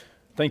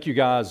Thank you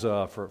guys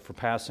for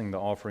passing the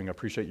offering. I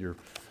appreciate your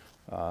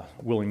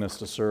willingness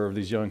to serve.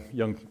 These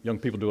young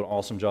people do an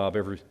awesome job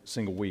every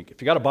single week.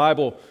 If you got a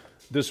Bible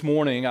this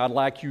morning, I'd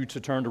like you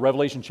to turn to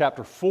Revelation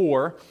chapter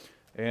 4,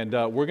 and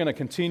we're going to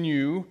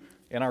continue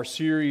in our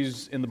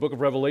series in the book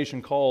of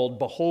Revelation called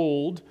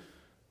Behold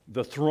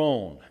the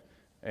Throne.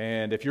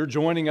 And if you're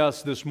joining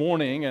us this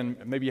morning,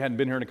 and maybe you hadn't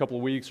been here in a couple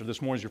of weeks, or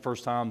this morning's your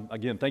first time,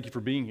 again, thank you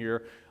for being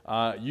here.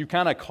 You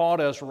kind of caught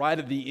us right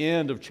at the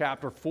end of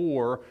chapter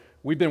 4.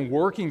 We've been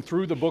working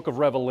through the book of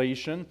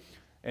Revelation,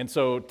 and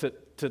so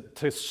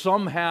to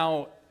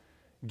somehow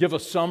give a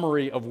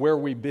summary of where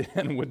we've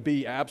been would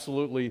be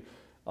absolutely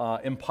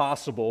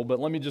impossible. But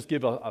let me just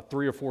give a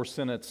 3 or 4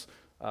 sentence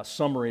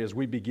summary as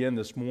we begin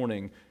this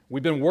morning.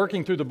 We've been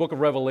working through the book of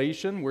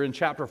Revelation. We're in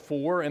chapter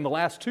 4, and the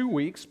last 2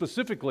 weeks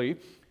specifically,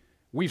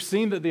 we've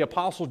seen that the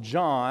Apostle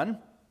John,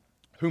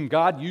 whom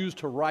God used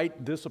to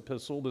write this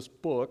epistle, this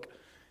book,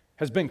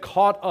 has been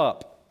caught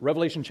up.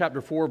 Revelation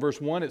chapter 4,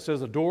 verse 1, it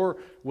says, "A door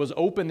was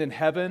opened in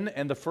heaven,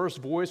 and the first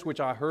voice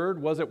which I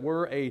heard was, it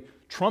were, a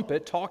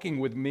trumpet talking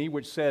with me,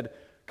 which said,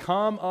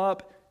 'Come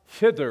up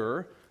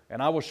hither,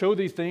 and I will show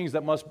thee things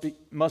that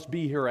must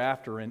be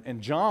hereafter.'" And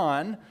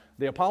John,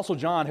 the Apostle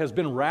John, has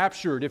been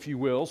raptured, if you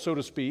will, so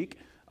to speak,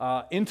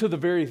 into the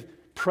very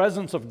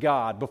presence of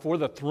God, before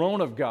the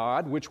throne of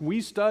God, which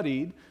we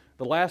studied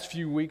the last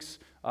few weeks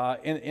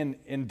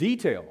in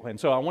detail. And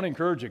so I want to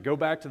encourage you, go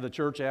back to the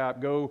church app,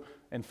 go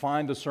and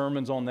find the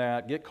sermons on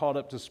that, get caught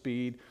up to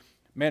speed.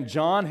 Man,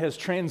 John has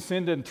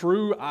transcended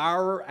through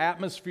our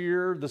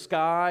atmosphere, the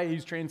sky,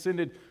 he's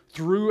transcended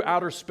through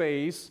outer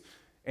space,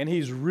 and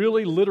he's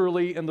really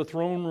literally in the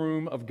throne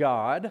room of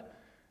God.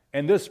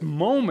 And this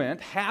moment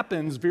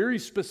happens very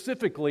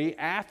specifically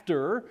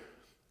after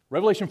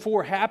Revelation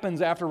 4 happens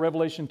after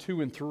Revelation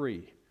 2 and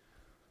 3.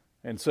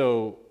 And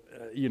so,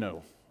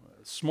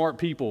 smart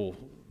people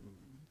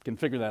can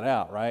figure that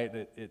out,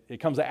 right? It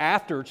comes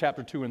after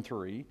chapter 2 and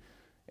 3.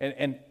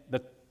 And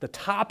the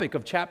topic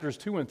of chapters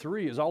 2 and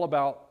 3 is all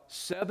about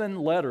 7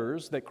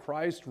 letters that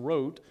Christ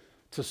wrote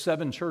to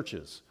 7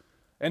 churches.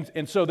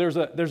 And so there's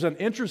an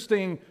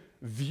interesting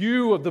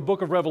view of the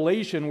book of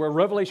Revelation where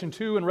Revelation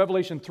 2 and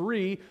Revelation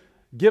 3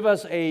 give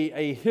us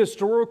a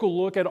historical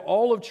look at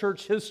all of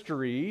church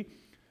history.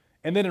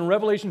 And then in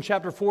Revelation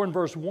chapter 4 and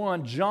verse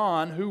 1,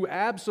 John, who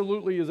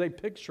absolutely is a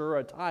picture,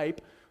 a type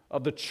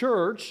of the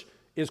church,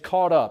 is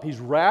caught up. He's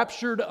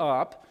raptured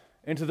up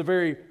into the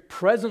very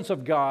presence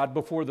of God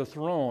before the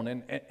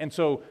throne. And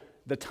so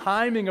the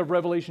timing of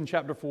Revelation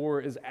chapter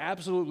 4 is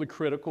absolutely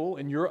critical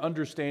in your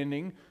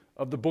understanding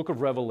of the book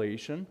of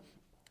Revelation.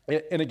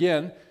 And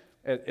again,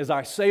 as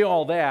I say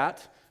all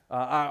that,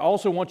 I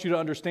also want you to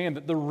understand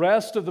that the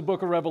rest of the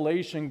book of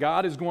Revelation,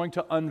 God is going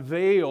to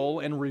unveil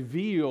and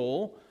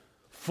reveal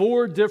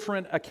 4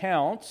 different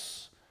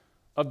accounts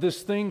of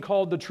this thing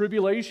called the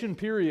tribulation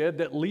period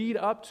that lead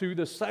up to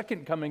the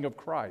second coming of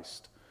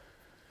Christ.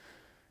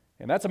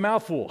 And that's a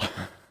mouthful.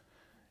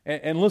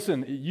 And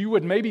listen, you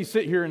would maybe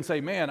sit here and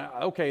say, man,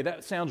 okay,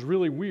 that sounds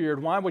really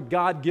weird. Why would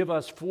God give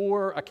us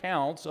 4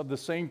 accounts of the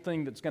same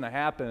thing that's going to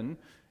happen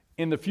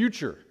in the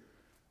future?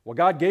 Well,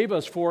 God gave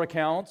us 4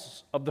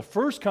 accounts of the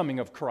first coming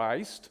of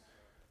Christ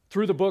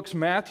through the books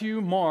Matthew,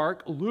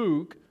 Mark,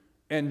 Luke,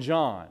 and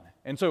John.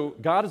 And so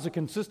God is a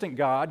consistent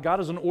God.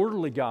 God is an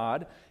orderly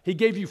God. He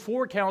gave you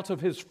 4 accounts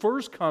of His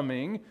first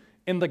coming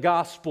in the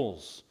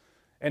Gospels.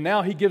 And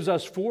now He gives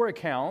us 4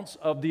 accounts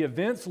of the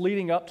events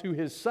leading up to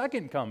His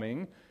second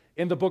coming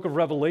in the book of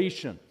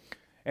Revelation.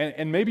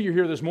 And maybe you're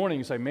here this morning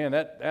and you say, man,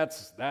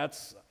 that's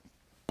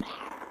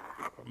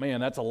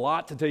a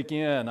lot to take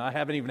in. I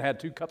haven't even had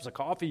 2 cups of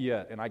coffee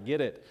yet, and I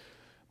get it.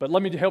 But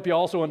let me help you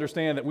also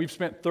understand that we've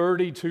spent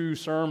 32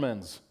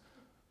 sermons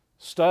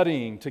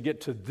studying to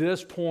get to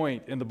this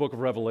point in the book of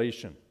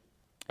Revelation.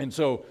 And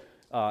so,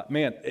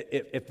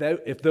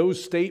 if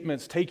those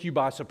statements take you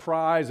by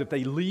surprise, if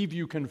they leave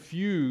you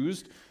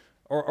confused,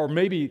 or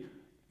maybe,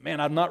 man,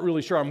 I'm not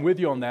really sure I'm with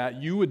you on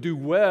that, you would do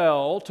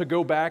well to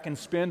go back and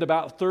spend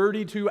about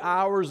 32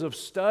 hours of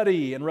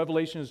study in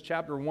Revelations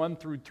chapter 1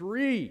 through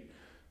 3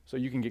 so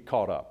you can get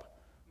caught up.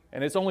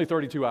 And it's only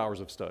 32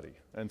 hours of study.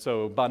 And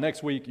so by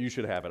next week, you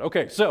should have it.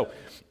 Okay, so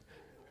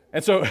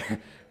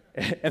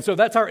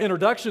that's our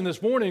introduction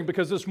this morning,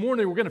 because this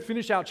morning we're going to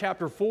finish out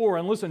chapter 4.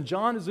 And listen,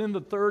 John is in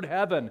the third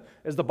heaven,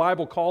 as the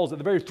Bible calls it,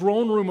 the very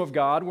throne room of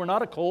God. We're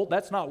not a cult.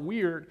 That's not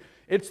weird.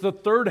 It's the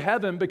third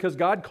heaven because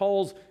God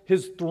calls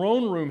His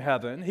throne room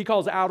heaven. He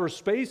calls outer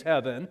space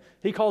heaven.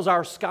 He calls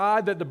our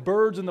sky that the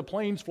birds and the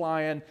planes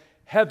fly in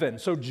heaven.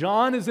 So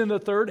John is in the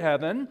third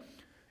heaven.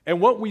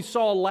 And what we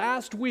saw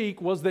last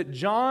week was that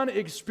John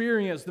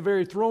experienced the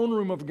very throne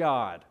room of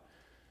God.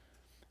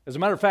 As a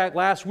matter of fact,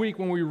 last week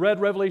when we read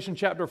Revelation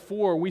chapter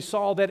 4, we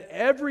saw that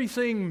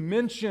everything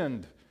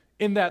mentioned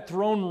in that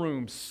throne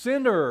room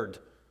centered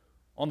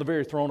on the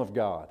very throne of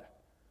God.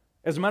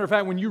 As a matter of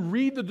fact, when you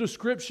read the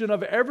description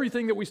of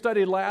everything that we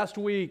studied last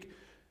week,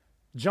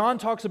 John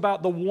talks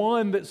about the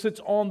one that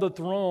sits on the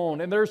throne,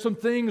 and there are some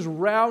things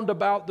round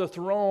about the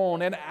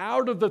throne, and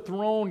out of the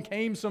throne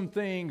came some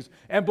things,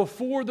 and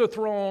before the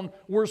throne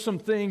were some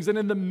things, and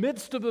in the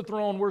midst of the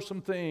throne were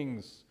some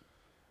things.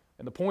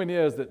 And the point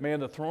is that, man,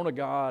 the throne of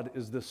God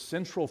is the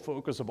central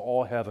focus of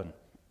all heaven.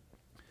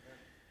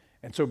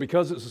 And so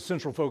because it's the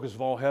central focus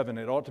of all heaven,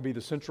 it ought to be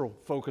the central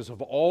focus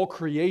of all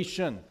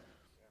creation,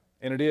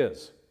 and it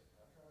is.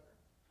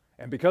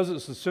 And because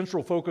it's the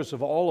central focus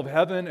of all of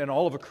heaven and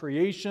all of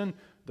creation,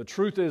 the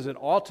truth is it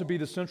ought to be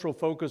the central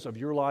focus of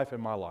your life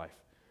and my life.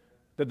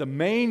 That the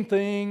main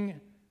thing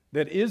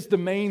that is the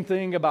main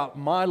thing about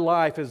my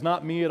life is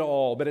not me at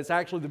all, but it's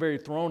actually the very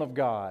throne of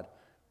God,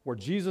 where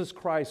Jesus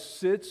Christ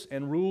sits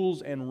and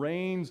rules and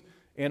reigns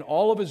in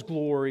all of His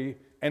glory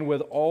and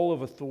with all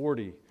of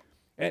authority.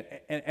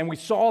 And we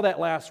saw that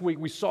last week.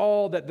 We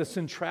saw that the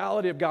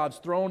centrality of God's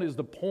throne is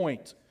the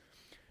point.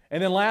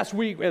 And then last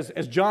week,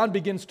 as John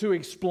begins to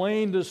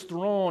explain this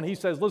throne, he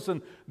says,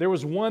 listen, there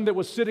was one that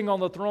was sitting on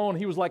the throne.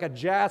 He was like a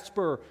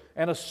jasper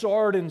and a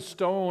sardine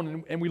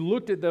stone. And we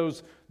looked at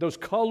those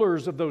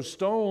colors of those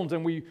stones,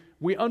 and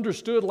we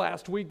understood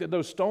last week that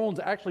those stones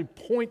actually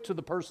point to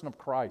the person of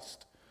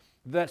Christ.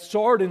 That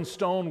sardine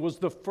stone was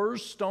the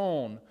first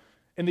stone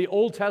in the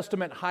Old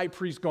Testament high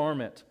priest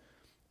garment.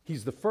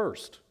 He's the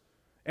first.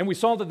 And we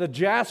saw that the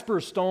jasper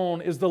stone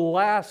is the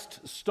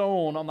last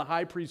stone on the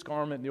high priest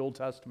garment in the Old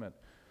Testament.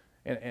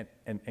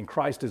 And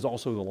Christ is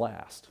also the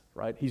last,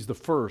 right? He's the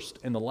first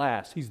and the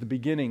last. He's the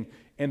beginning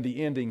and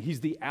the ending.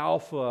 He's the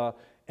Alpha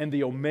and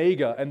the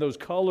Omega. And those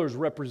colors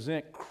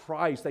represent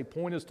Christ. They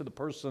point us to the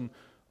person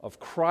of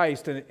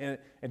Christ. And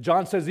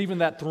John says even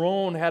that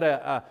throne had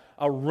a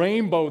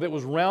rainbow that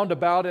was round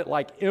about it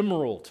like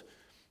emerald.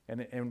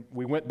 And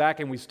we went back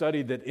and we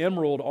studied that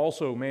emerald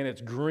also, man,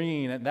 it's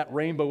green. And that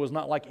rainbow is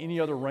not like any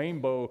other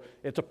rainbow.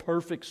 It's a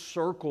perfect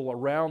circle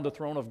around the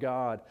throne of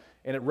God.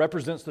 And it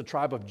represents the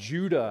tribe of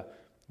Judah,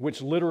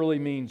 which literally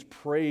means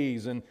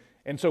praise. And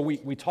so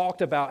we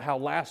talked about how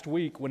last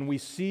week when we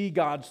see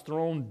God's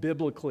throne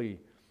biblically,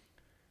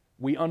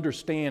 we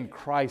understand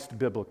Christ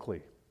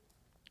biblically.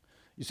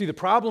 You see, the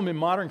problem in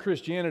modern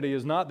Christianity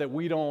is not that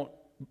we don't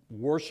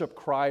worship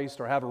Christ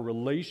or have a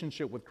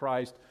relationship with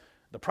Christ.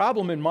 The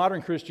problem in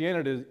modern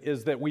Christianity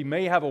is that we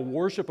may have a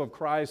worship of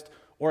Christ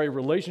or a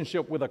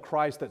relationship with a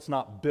Christ that's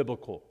not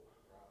biblical.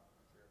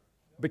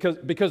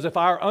 Because if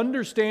our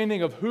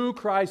understanding of who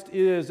Christ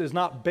is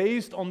not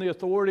based on the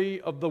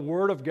authority of the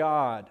Word of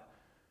God,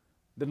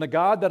 then the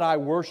God that I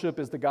worship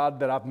is the God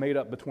that I've made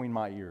up between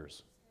my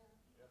ears.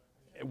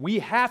 We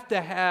have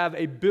to have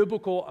a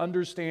biblical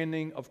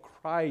understanding of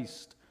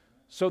Christ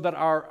so that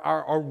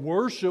our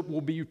worship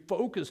will be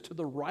focused to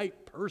the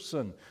right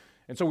person.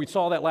 And so we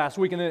saw that last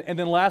week. And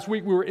then last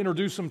week we were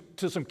introduced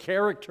to some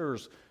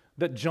characters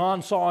that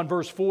John saw in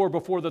verse 4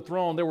 before the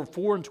throne. There were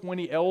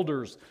 24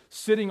 elders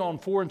sitting on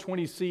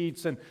 24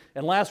 seats. And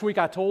last week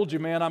I told you,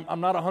 man,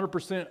 I'm not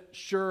 100%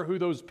 sure who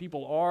those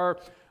people are.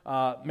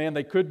 Man,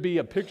 they could be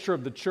a picture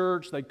of the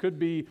church. They could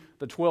be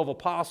the 12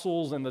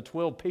 apostles and the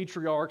 12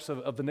 patriarchs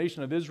of the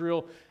nation of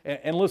Israel.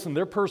 And listen,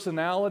 their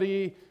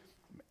personality,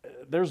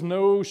 there's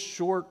no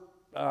short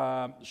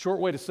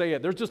way to say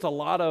it. There's just a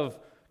lot of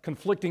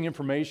conflicting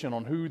information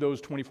on who those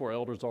 24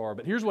 elders are.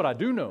 But here's what I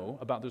do know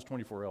about those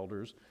 24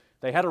 elders.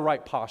 They had a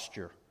right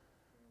posture.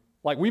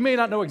 Like, we may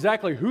not know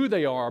exactly who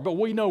they are, but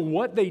we know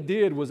what they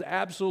did was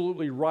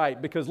absolutely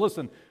right. Because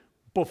listen,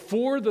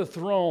 before the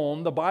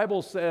throne, the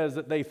Bible says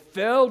that they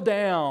fell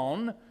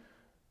down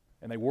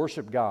and they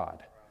worshiped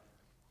God.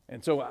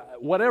 And so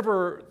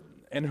whatever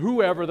and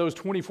whoever those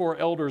 24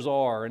 elders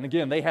are, and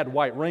again, they had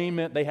white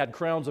raiment, they had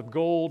crowns of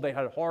gold, they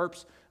had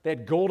harps, they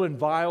had golden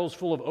vials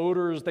full of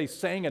odors, they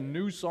sang a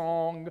new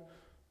song.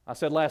 I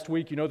said last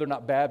week, they're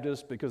not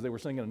Baptist because they were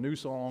singing a new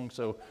song,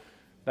 so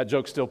that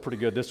joke's still pretty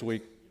good this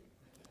week.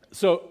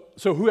 So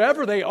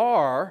whoever they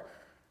are,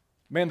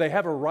 man, they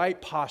have a right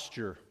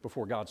posture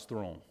before God's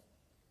throne.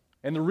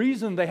 And the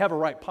reason they have a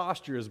right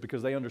posture is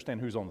because they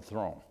understand who's on the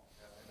throne.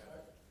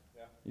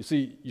 You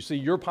see,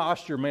 your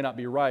posture may not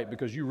be right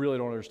because you really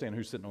don't understand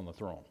who's sitting on the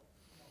throne.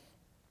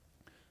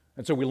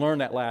 And so we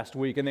learned that last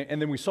week. And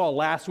then we saw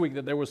last week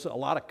that there was a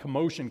lot of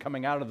commotion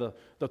coming out of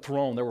the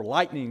throne. There were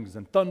lightnings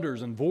and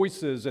thunders and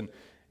voices. And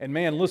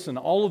man, listen,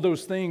 all of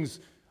those things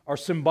are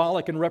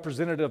symbolic and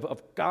representative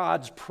of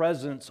God's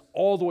presence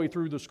all the way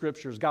through the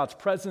Scriptures. God's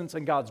presence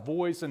and God's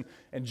voice. And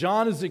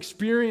John is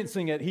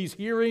experiencing it. He's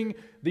hearing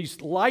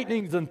these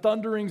lightnings and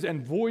thunderings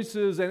and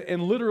voices.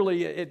 And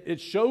literally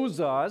it shows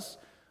us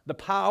the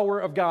power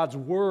of God's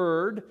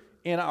Word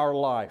in our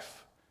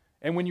life.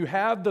 And when you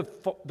have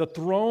the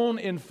throne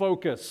in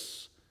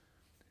focus,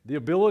 the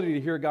ability to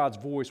hear God's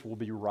voice will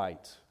be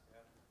right.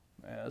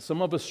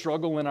 Some of us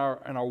struggle in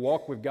our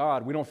walk with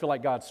God. We don't feel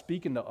like God's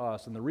speaking to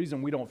us. And the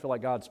reason we don't feel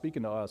like God's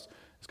speaking to us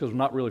is because we're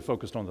not really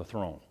focused on the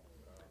throne.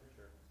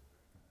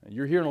 And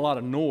you're hearing a lot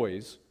of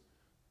noise,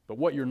 but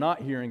what you're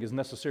not hearing is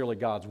necessarily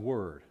God's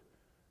Word.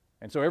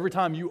 And so every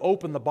time you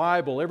open the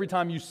Bible, every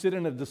time you sit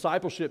in a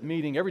discipleship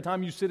meeting, every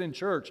time you sit in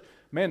church,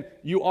 man,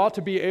 you ought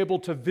to be able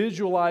to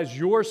visualize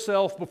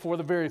yourself before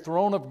the very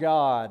throne of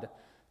God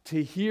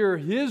to hear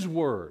His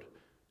word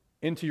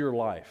into your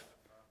life.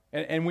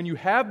 And when you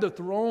have the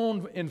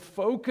throne in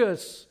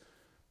focus,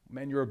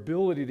 man, your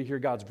ability to hear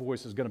God's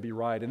voice is going to be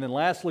right. And then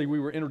lastly, we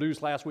were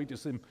introduced last week to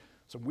some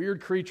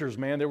weird creatures,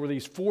 man. There were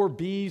these 4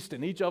 beasts,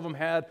 and each of them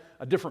had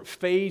a different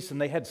face, and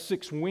they had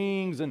 6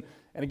 wings. And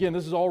again,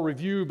 this is all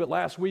review, but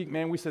last week,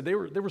 man, we said there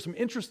were some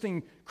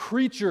interesting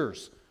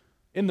creatures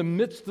in the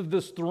midst of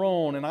this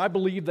throne, and I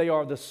believe they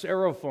are the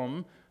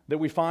seraphim that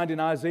we find in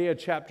Isaiah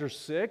chapter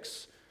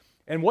 6.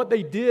 And what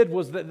they did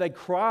was that they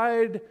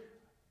cried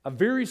a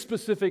very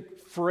specific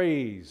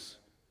phrase,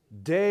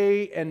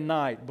 day and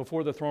night,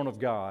 before the throne of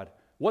God.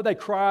 What they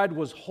cried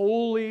was,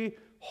 holy,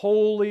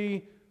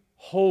 holy,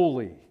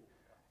 holy.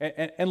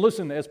 And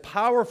listen, as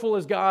powerful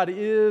as God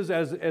is,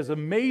 as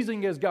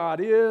amazing as God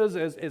is,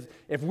 as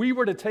if we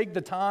were to take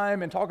the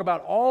time and talk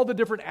about all the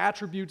different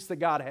attributes that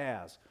God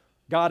has,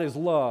 God is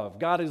love,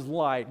 God is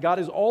light, God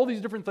is all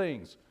these different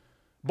things.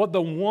 But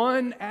the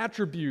one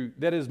attribute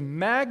that is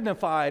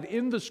magnified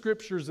in the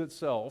Scriptures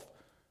itself,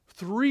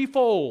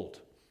 threefold,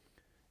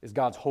 is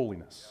God's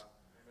holiness.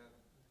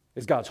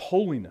 Is God's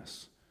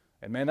holiness.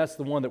 And man, that's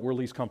the one that we're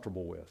least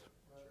comfortable with.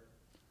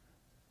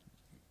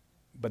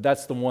 But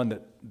that's the one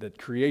that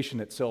creation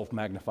itself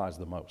magnifies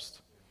the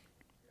most.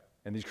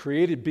 And these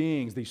created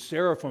beings, these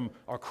seraphim,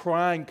 are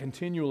crying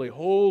continually,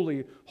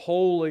 holy,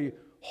 holy,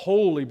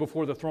 holy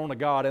before the throne of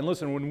God. And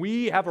listen, when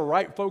we have a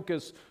right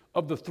focus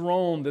of the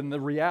throne, then the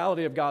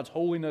reality of God's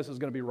holiness is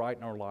going to be right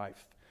in our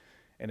life.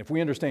 And if we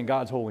understand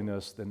God's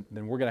holiness, then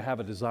we're going to have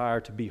a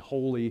desire to be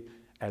holy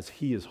as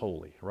He is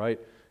holy, right?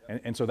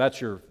 And so that's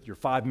your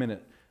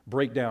 5-minute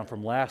breakdown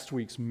from last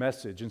week's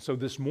message. And so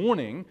this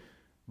morning,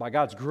 by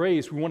God's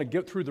grace, we want to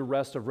get through the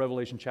rest of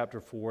Revelation chapter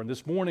 4. And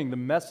this morning, the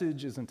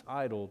message is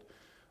entitled,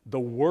 The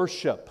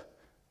Worship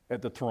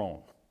at the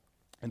Throne.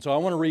 And so I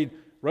want to read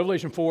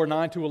Revelation 4,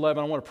 9 to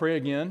 11. I want to pray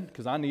again,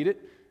 because I need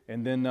it.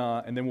 And then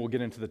we'll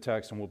get into the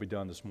text and we'll be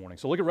done this morning.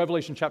 So look at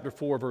Revelation chapter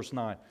 4, verse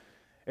 9.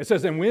 It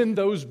says, And when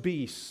those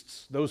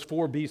beasts, those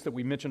 4 beasts that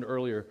we mentioned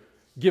earlier,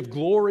 give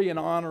glory and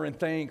honor and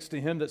thanks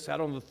to Him that sat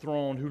on the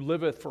throne, who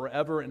liveth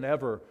forever and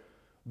ever,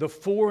 the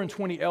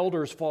 24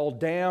 elders fall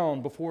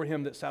down before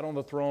Him that sat on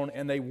the throne,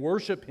 and they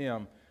worship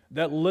Him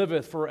that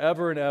liveth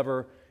forever and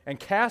ever, and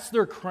cast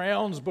their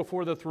crowns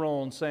before the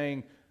throne,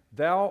 saying,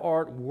 Thou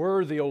art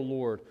worthy, O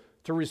Lord,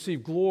 to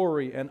receive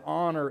glory and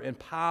honor and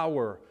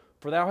power,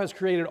 for Thou hast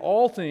created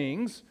all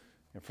things,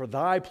 and for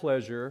Thy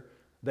pleasure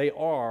they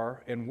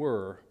are and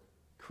were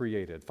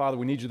created. Father,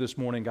 we need You this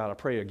morning. God, I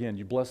pray again,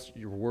 You bless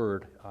Your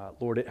word.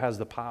 Lord, it has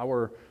the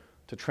power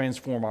to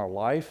transform our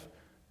life.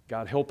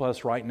 God, help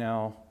us right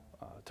now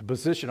to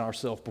position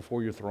ourselves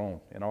before Your throne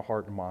in our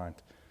heart and mind.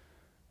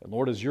 And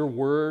Lord, as Your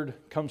word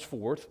comes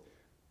forth,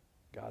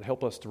 God,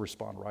 help us to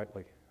respond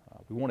rightly.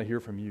 We want to hear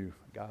from You.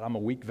 God, I'm a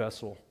weak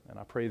vessel, and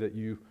I pray that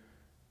You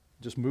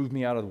just move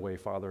me out of the way,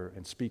 Father,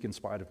 and speak in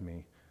spite of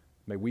me.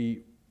 May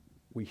we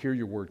hear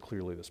Your word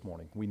clearly this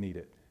morning. We need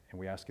it, and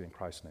we ask it in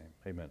Christ's name.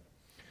 Amen.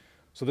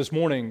 So this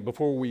morning,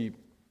 before we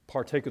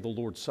partake of the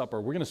Lord's Supper,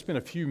 we're going to spend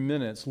a few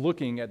minutes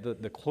looking at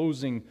the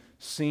closing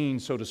scene,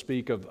 so to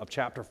speak, of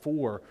chapter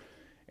 4.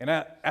 And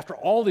after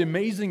all the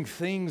amazing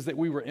things that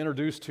we were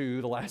introduced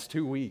to the last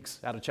 2 weeks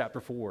out of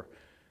chapter 4,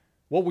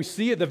 what we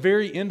see at the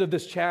very end of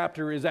this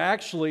chapter is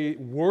actually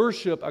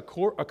worship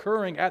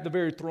occurring at the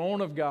very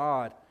throne of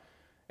God.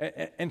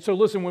 And so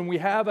listen, when we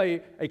have a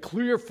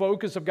clear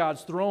focus of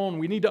God's throne,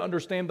 we need to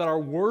understand that our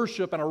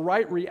worship and a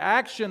right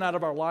reaction out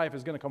of our life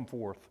is going to come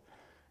forth.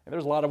 And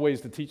there's a lot of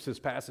ways to teach this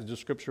passage of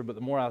Scripture, but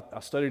the more I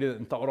studied it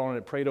and thought on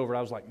it, prayed over it,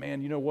 I was like,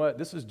 man, you know what?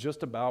 This is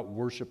just about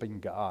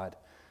worshiping God.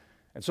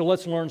 And so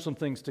let's learn some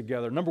things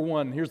together. Number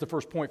one, here's the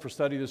first point for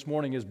study this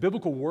morning, is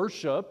biblical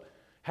worship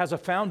has a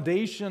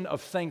foundation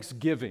of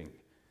thanksgiving.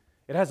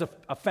 It has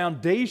a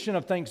foundation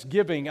of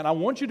thanksgiving, and I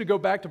want you to go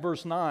back to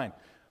verse 9,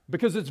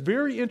 because it's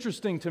very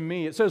interesting to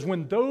me. It says,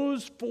 when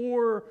those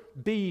 4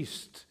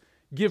 beasts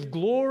give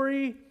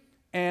glory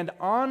and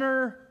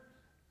honor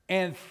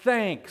and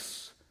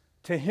thanks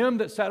to Him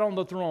that sat on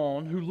the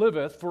throne, who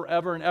liveth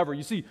forever and ever.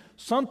 You see,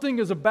 something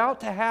is about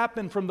to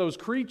happen from those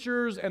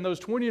creatures and those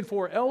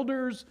 24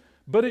 elders,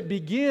 but it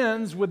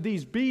begins with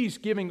these beasts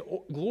giving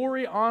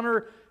glory,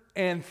 honor,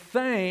 and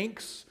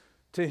thanks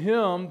to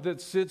Him that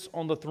sits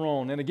on the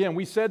throne. And again,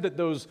 we said that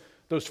those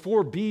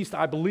 4 beasts,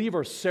 I believe,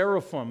 are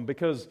seraphim,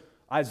 because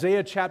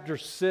Isaiah chapter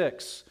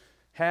 6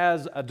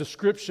 has a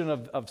description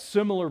of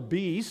similar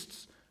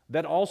beasts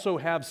that also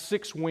have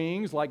 6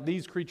 wings, like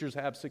these creatures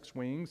have 6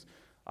 wings.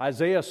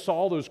 Isaiah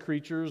saw those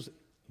creatures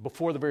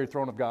before the very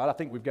throne of God. I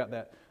think we've got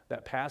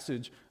that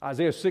passage.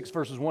 Isaiah 6,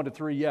 verses 1 to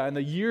 3. Yeah, in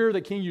the year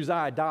that King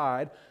Uzziah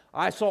died,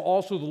 I saw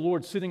also the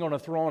Lord sitting on a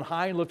throne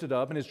high and lifted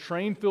up, and His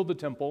train filled the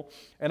temple.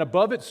 And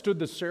above it stood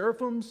the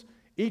seraphims.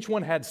 Each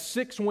one had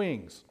 6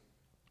 wings.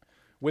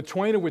 With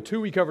twain or with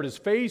 2 He covered His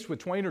face. With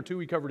twain or 2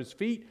 He covered His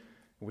feet.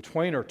 And with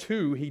twain or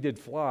 2 He did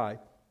fly.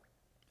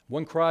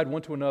 One cried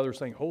one to another,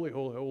 saying, Holy,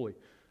 holy, holy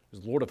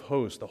is the Lord of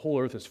hosts. The whole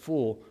earth is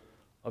full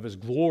of his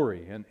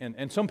glory.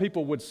 And some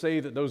people would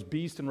say that those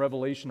beasts in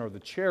Revelation are the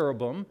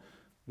cherubim,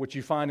 which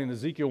you find in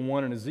Ezekiel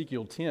 1 and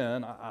Ezekiel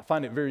 10. I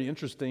find it very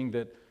interesting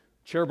that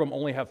cherubim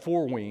only have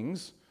 4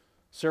 wings,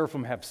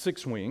 seraphim have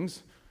 6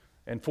 wings,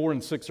 and 4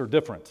 and 6 are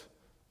different.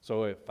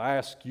 So if I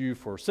ask you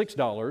for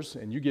 $6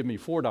 and you give me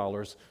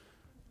 $4,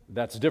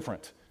 that's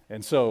different.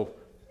 And so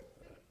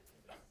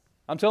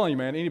I'm telling you,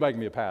 man, anybody can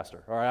be a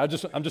pastor. All right,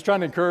 I'm just trying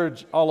to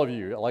encourage all of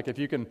you. Like if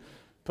you can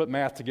put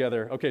math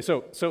together. Okay,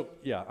 so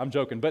yeah, I'm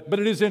joking, but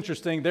it is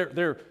interesting.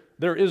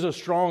 There is a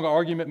strong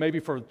argument maybe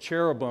for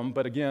cherubim,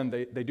 but again,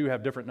 they do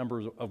have different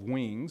numbers of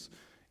wings.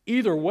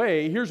 Either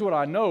way, here's what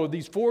I know: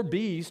 these 4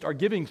 beasts are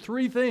giving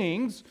 3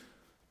 things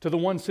to the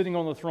one sitting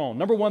on the throne.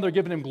 Number one, they're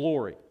giving him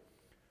glory.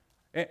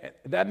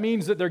 That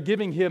means that they're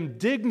giving him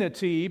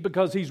dignity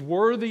because he's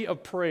worthy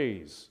of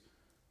praise.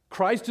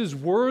 Christ is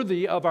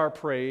worthy of our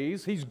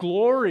praise. He's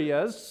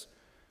glorious,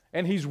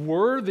 and he's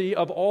worthy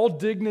of all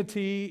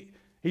dignity.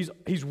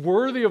 He's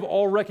worthy of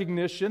all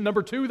recognition.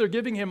 Number 2, they're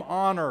giving him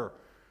honor.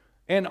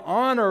 And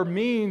honor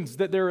means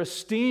that they're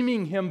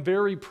esteeming him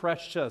very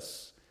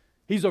precious.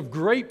 He's of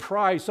great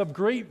price, of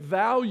great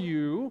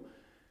value.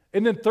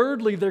 And then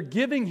thirdly, they're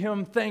giving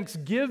him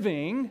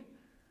thanksgiving.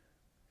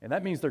 And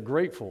that means they're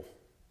grateful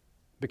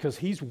because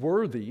he's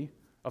worthy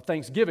of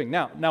thanksgiving.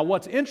 Now,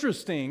 what's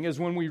interesting is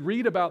when we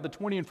read about the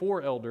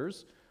 24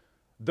 elders,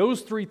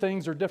 those 3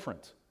 things are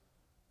different.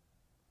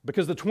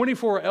 Because the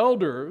 24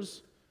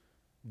 elders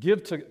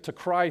give to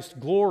Christ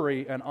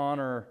glory and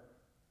honor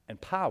and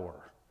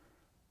power.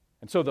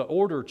 And so the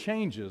order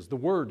changes, the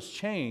words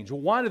change. Well,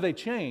 why do they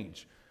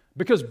change?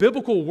 Because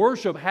biblical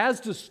worship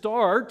has to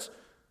start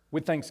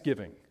with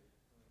thanksgiving.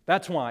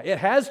 That's why. It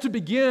has to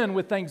begin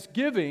with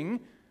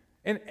thanksgiving.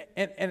 And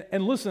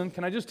listen,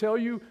 can I just tell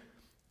you,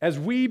 as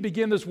we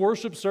begin this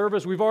worship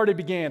service, we've already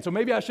began. So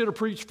maybe I should have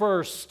preached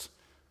first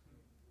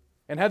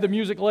and had the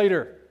music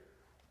later.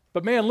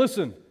 But man,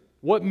 listen,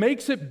 what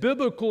makes it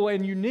biblical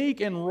and unique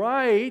and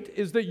right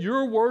is that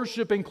your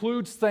worship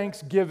includes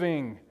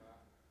thanksgiving.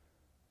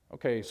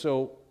 Okay,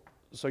 so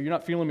you're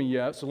not feeling me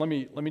yet, so let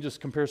me just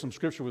compare some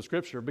scripture with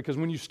scripture, because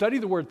when you study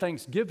the word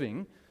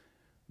thanksgiving,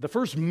 the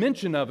first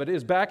mention of it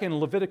is back in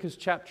Leviticus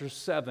chapter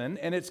 7,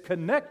 and it's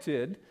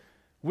connected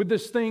with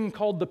this thing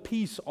called the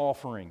peace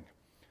offering,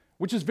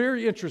 which is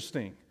very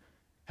interesting.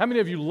 How many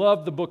of you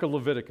love the book of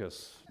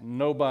Leviticus?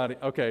 Nobody.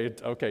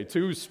 Okay,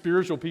 2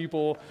 spiritual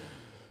people.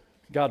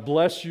 God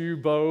bless you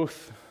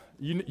both.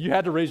 You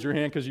had to raise your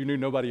hand because you knew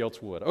nobody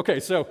else would. Okay,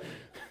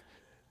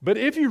 but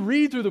if you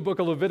read through the book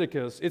of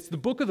Leviticus, it's the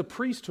book of the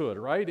priesthood,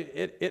 right?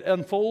 It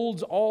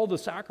unfolds all the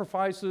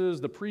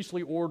sacrifices, the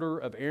priestly order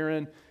of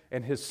Aaron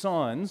and his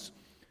sons.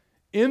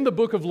 In the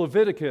book of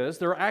Leviticus,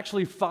 there are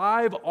actually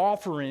 5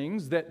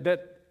 offerings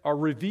that are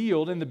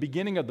revealed in the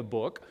beginning of the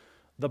book: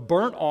 the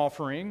burnt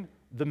offering,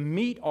 the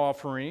meat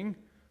offering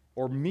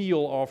or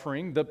meal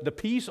offering, the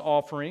peace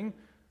offering,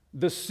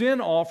 the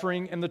sin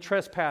offering, and the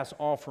trespass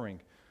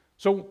offering.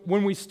 So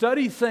when we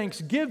study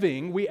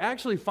thanksgiving, we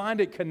actually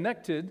find it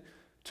connected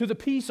to the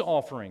peace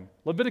offering.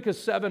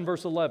 Leviticus 7,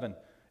 verse 11.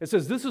 It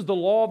says, "This is the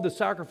law of the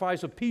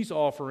sacrifice of peace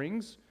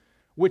offerings,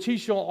 which he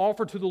shall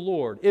offer to the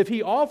Lord. If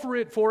he offer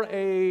it for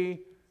a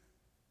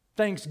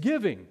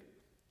thanksgiving,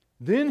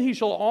 then he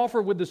shall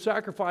offer with the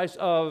sacrifice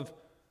of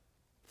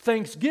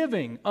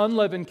thanksgiving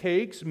unleavened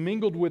cakes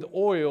mingled with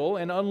oil,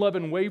 and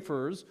unleavened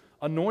wafers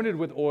anointed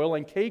with oil,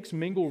 and cakes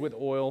mingled with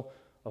oil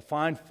of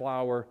fine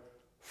flour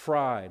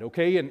fried."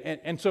 Okay,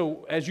 and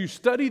so as you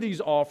study these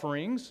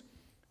offerings,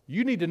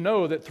 you need to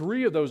know that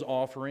 3 of those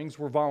offerings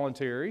were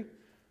voluntary,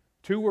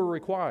 2 were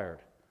required.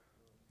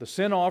 The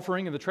sin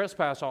offering and the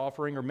trespass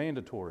offering are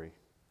mandatory.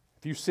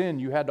 If you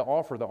sinned, you had to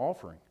offer the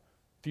offering.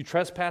 If you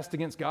trespassed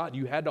against God,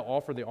 you had to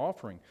offer the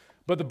offering.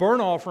 But the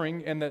burnt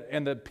offering and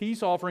the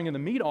peace offering and the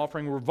meat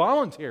offering were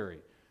voluntary.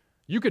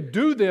 You could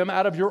do them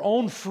out of your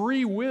own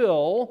free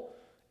will,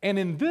 and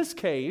in this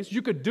case,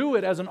 you could do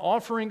it as an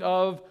offering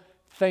of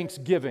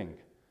thanksgiving.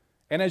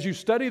 And as you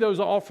study those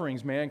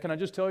offerings, man, can I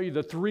just tell you,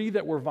 the 3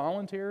 that were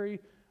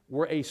voluntary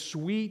were a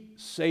sweet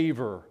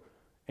savor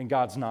in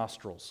God's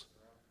nostrils.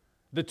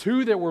 The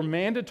 2 that were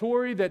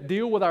mandatory, that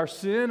deal with our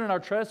sin and our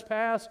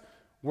trespass,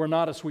 were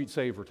not a sweet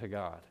savor to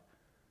God.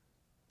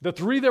 The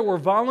 3 that were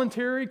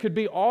voluntary could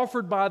be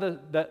offered by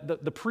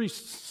the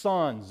priest's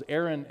sons,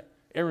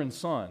 Aaron's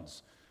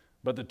sons.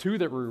 But the 2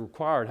 that were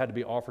required had to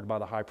be offered by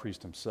the high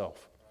priest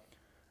himself.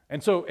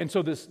 And so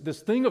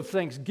this thing of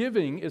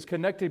thanksgiving is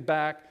connected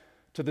back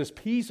to this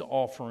peace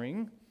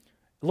offering.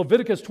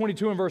 Leviticus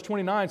 22 and verse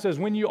 29 says,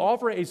 "When you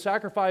offer a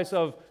sacrifice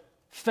of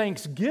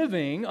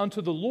thanksgiving unto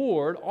the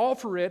Lord,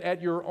 offer it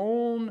at your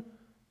own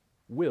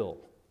will."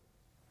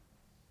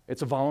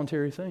 It's a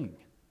voluntary thing.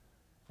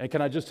 And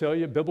can I just tell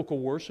you, biblical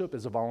worship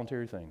is a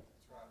voluntary thing.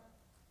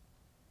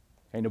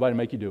 Ain't nobody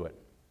make you do it.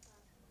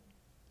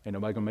 Ain't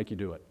nobody going to make you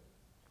do it.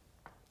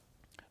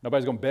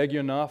 Nobody's going to beg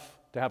you enough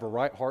to have a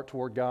right heart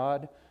toward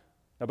God.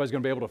 Nobody's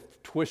going to be able to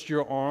twist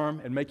your arm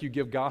and make you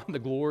give God the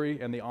glory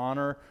and the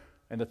honor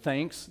and the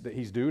thanks that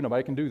he's due.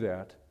 Nobody can do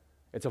that.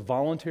 It's a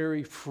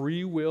voluntary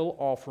free will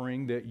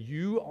offering that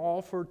you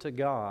offer to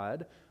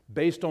God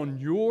based on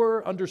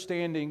your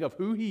understanding of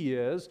who he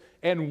is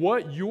and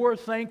what you're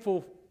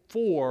thankful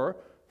for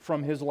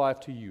from his life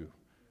to you.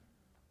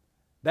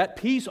 That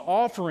peace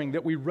offering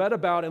that we read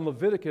about in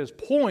Leviticus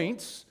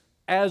points,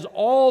 as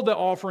all the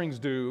offerings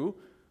do,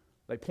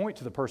 they point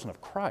to the person of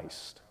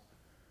Christ.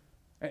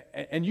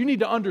 And you need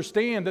to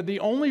understand that the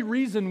only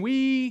reason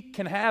we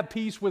can have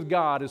peace with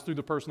God is through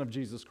the person of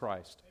Jesus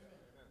Christ.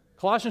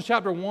 Colossians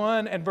chapter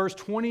 1 and verse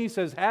 20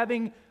 says,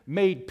 having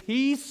made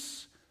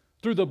peace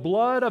through the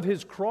blood of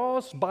his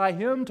cross, by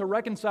him to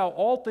reconcile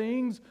all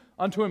things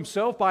unto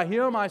himself. By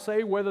him, I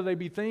say, whether they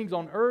be things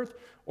on earth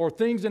or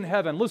things in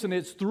heaven. Listen,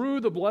 it's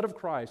through the blood of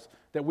Christ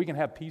that we can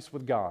have peace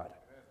with God.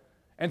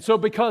 And so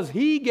because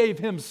he gave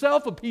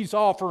himself a peace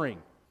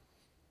offering,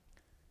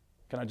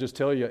 can I just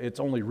tell you, it's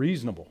only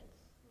reasonable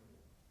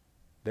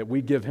that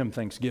we give him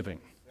thanksgiving.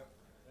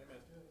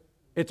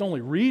 It's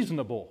only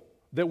reasonable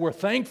that we're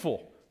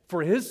thankful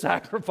for his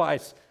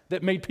sacrifice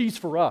that made peace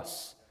for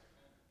us.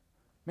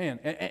 Man,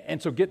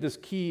 and so get this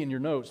key in your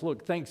notes.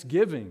 Look,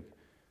 thanksgiving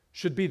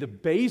should be the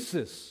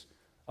basis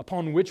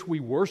upon which we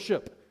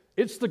worship.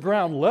 It's the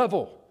ground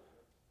level.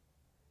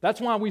 That's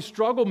why we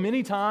struggle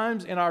many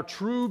times in our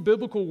true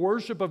biblical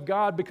worship of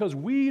God, because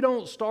we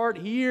don't start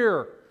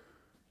here.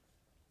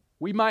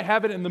 We might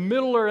have it in the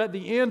middle or at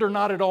the end or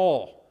not at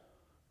all.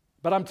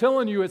 But I'm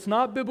telling you, it's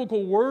not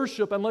biblical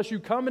worship unless you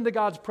come into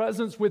God's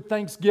presence with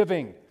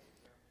thanksgiving.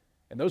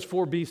 And those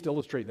 4 beasts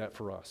illustrate that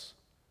for us.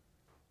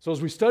 So as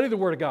we study the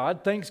Word of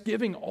God,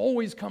 thanksgiving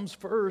always comes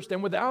first,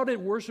 and without it,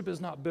 worship is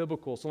not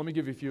biblical. So let me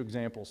give you a few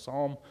examples.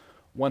 Psalm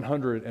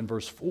 100 and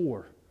verse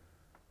 4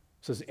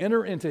 says,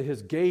 enter into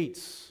his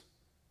gates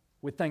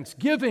with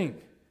thanksgiving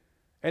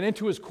and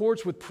into his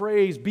courts with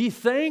praise. Be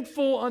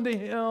thankful unto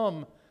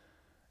him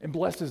and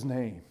bless his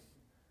name.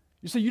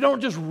 You see, you don't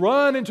just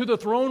run into the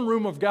throne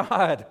room of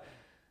God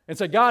and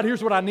say, God,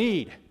 here's what I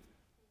need.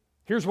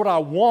 Here's what I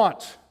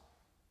want.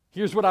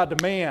 Here's what I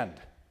demand.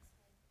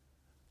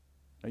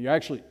 Now, you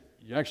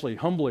actually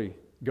humbly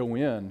go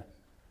in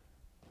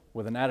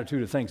with an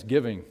attitude of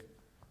thanksgiving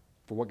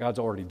for what God's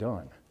already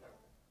done.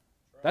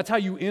 That's how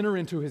you enter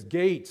into his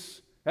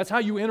gates. That's how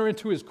you enter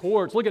into his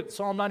courts. Look at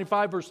Psalm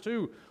 95, verse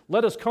 2.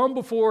 Let us come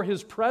before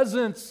his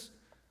presence,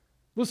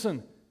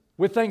 listen,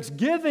 with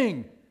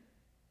thanksgiving,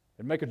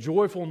 and make a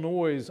joyful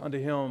noise unto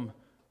him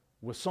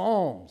with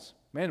psalms.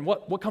 Man,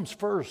 what comes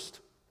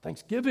first?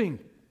 Thanksgiving.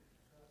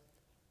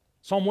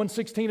 Psalm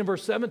 116 and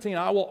verse 17,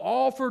 I will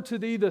offer to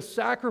thee the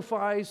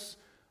sacrifice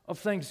of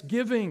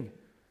thanksgiving.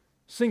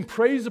 Sing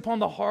praise upon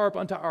the harp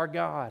unto our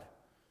God.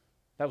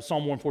 That was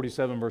Psalm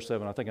 147, verse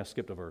 7. I think I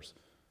skipped a verse.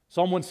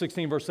 Psalm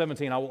 116, verse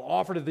 17, I will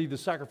offer to thee the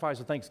sacrifice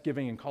of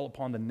thanksgiving and call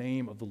upon the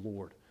name of the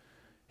Lord.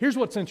 Here's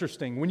what's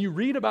interesting. When you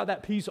read about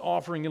that peace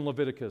offering in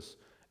Leviticus,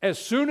 as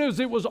soon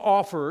as it was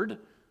offered,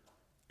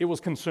 it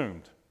was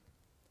consumed.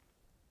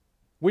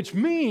 Which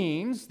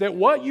means that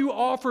what you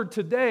offered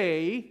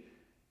today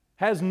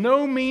has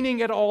no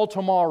meaning at all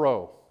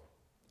tomorrow.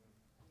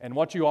 And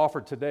what you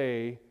offered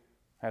today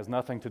has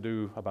nothing to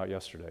do about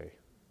yesterday.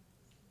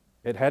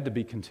 It had to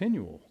be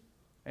continual.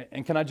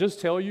 And can I just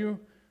tell you,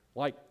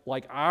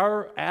 like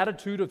our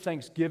attitude of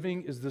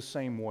thanksgiving is the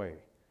same way.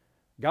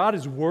 God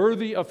is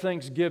worthy of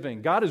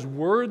thanksgiving. God is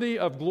worthy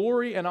of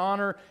glory and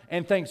honor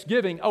and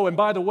thanksgiving. Oh, and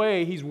by the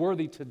way, he's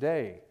worthy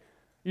today.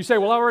 You say,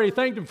 well, I already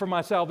thanked him for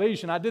my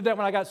salvation. I did that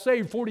when I got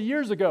saved 40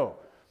 years ago.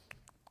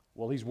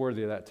 Well, he's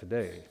worthy of that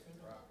today.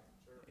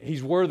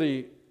 He's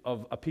worthy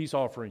of a peace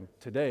offering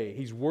today.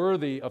 He's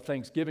worthy of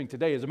thanksgiving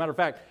today. As a matter of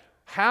fact,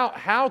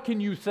 how can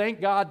you thank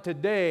God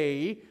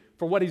today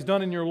for what he's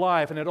done in your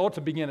life? And it ought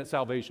to begin at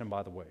salvation,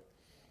 by the way.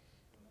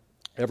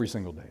 Every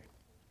single day.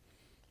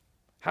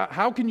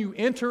 How can you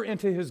enter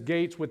into his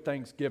gates with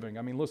thanksgiving?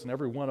 I mean, listen,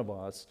 every one of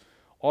us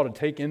ought to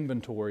take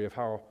inventory of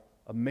how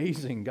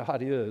amazing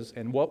God is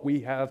and what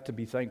we have to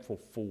be thankful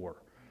for.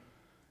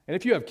 And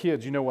if you have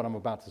kids, you know what I'm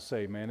about to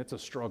say, man. It's a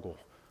struggle.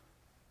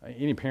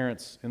 Any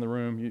parents in the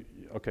room?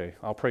 Okay,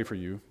 I'll pray for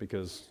you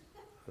because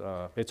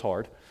it's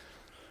hard.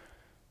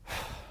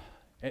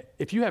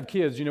 If you have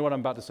kids, you know what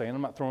I'm about to say, and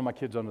I'm not throwing my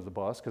kids under the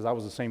bus because I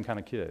was the same kind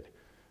of kid.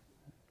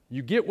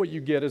 You get what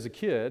you get as a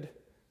kid,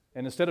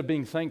 and instead of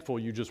being thankful,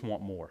 you just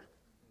want more.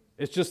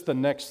 It's just the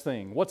next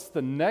thing. What's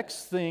the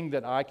next thing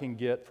that I can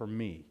get for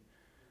me?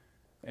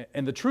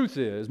 And the truth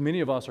is,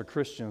 many of us are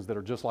Christians that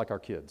are just like our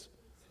kids.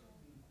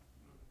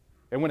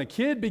 And when a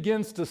kid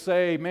begins to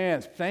say,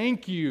 man,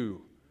 thank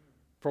you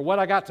for what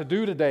I got to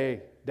do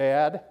today,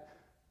 Dad.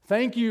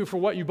 Thank you for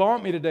what you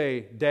bought me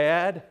today,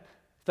 Dad.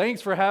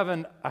 Thanks for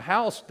having a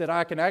house that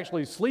I can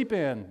actually sleep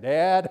in,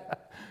 Dad.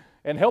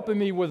 And helping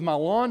me with my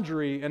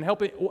laundry and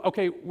helping.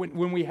 Okay,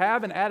 when we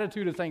have an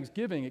attitude of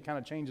thanksgiving, it kind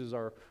of changes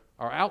our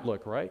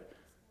outlook, right?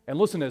 And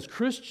listen, as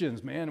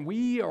Christians, man,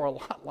 we are a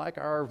lot like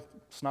our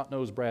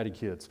snot-nosed bratty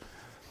kids.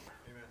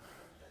 Amen.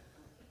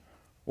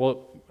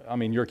 Well, I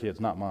mean, your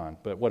kids, not mine,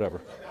 but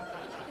whatever.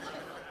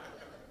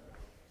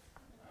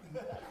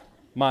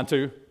 Mine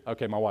too?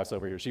 Okay, my wife's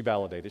over here. She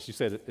validated. She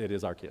said it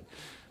is our kid.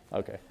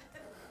 Okay.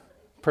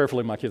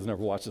 Prayerfully, my kids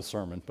never watch this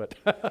sermon, but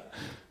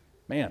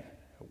man,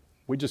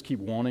 we just keep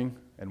wanting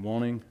and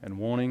wanting and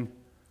wanting,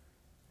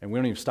 and we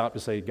don't even stop to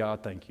say,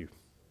 God, thank you.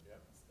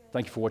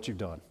 Thank you for what you've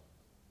done.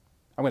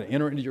 I'm going to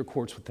enter into your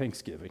courts with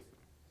thanksgiving.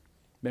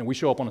 Man, we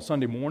show up on a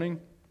Sunday morning,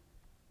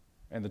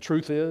 and the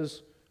truth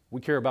is, we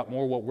care about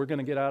more what we're going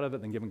to get out of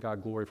it than giving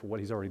God glory for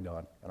what he's already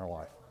done in our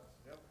life.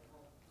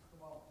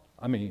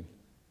 I mean,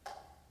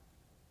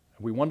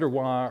 we wonder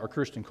why our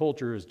Christian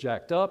culture is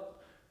jacked up.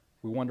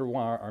 We wonder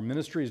why our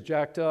ministry is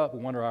jacked up. We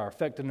wonder our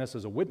effectiveness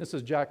as a witness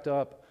is jacked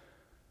up.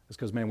 It's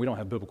because, man, we don't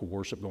have biblical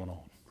worship going on.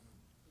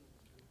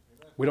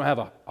 We don't have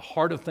a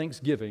heart of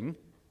thanksgiving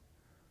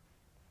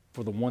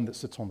for the one that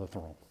sits on the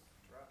throne.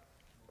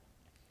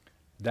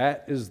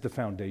 That is the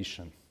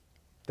foundation.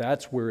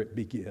 That's where it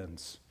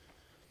begins.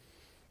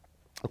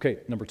 Okay,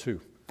 number two.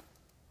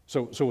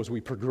 So as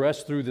we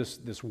progress through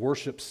this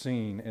worship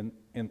scene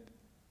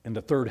in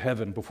the third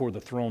heaven before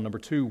the throne, number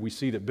two, we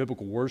see that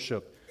biblical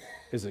worship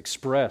is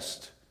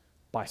expressed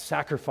by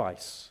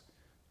sacrifice.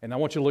 And I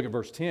want you to look at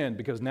verse 10,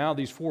 because now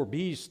these four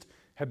beasts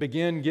have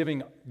begun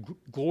giving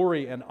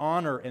glory and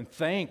honor and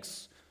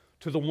thanks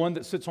to the one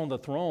that sits on the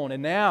throne.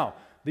 And now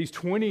these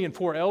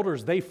 24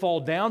 elders, they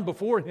fall down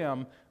before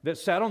him that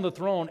sat on the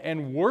throne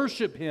and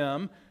worship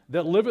him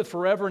that liveth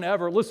forever and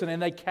ever. Listen, and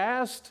they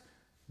cast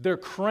their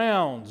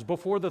crowns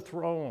before the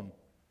throne.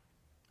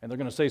 And they're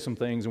going to say some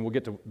things, and we'll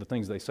get to the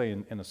things they say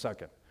in a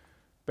second.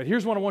 But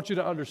here's what I want you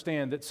to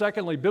understand, that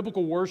secondly,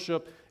 biblical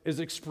worship is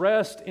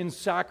expressed in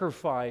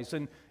sacrifice.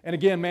 And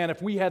again, man,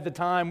 if we had the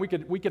time, we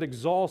could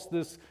exhaust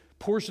this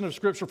portion of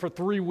Scripture for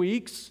 3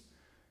 weeks.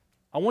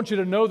 I want you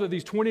to know that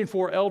these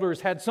 24 elders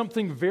had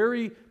something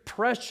very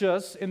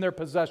precious in their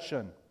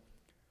possession.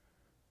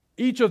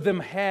 Each of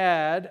them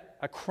had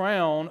a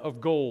crown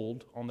of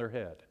gold on their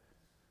head.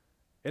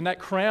 And that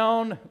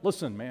crown,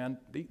 listen, man,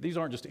 these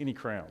aren't just any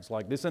crowns.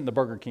 Like, this isn't the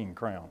Burger King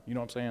crown. You know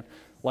what I'm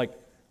saying?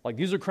 Like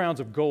these are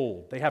crowns of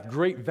gold. They have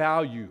great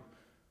value.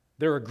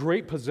 They're a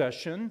great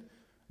possession.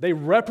 They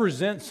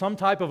represent some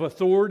type of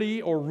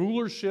authority or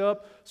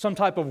rulership, some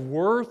type of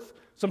worth,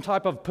 some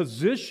type of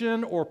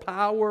position or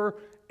power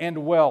and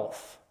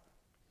wealth.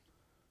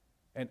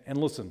 And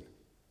listen,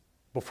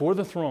 before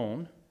the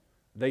throne,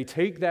 they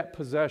take that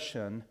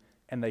possession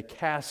and they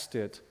cast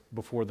it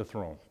before the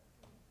throne.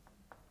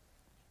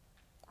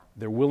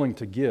 They're willing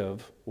to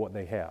give what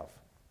they have.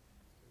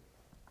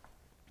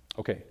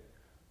 Okay,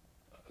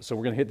 so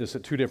we're going to hit this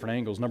at two different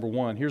angles. Number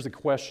one, here's the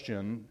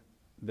question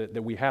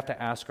that we have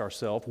to ask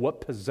ourselves. What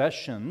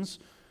possessions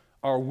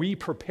are we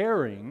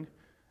preparing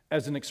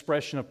as an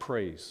expression of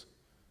praise?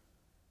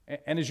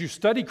 And as you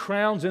study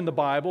crowns in the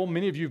Bible,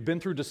 many of you have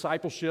been through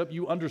discipleship,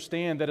 you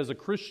understand that as a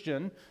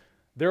Christian,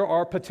 there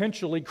are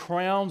potentially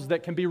crowns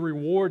that can be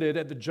rewarded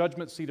at the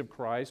judgment seat of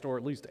Christ, or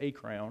at least a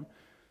crown.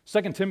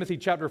 2 Timothy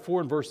chapter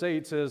 4 and verse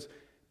 8 says,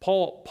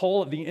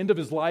 Paul at the end of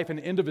his life and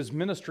end of his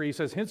ministry, he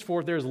says,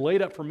 henceforth there is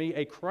laid up for me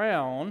a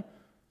crown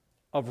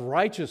of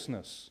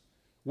righteousness,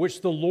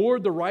 which the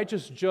Lord, the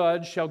righteous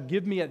judge, shall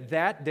give me at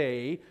that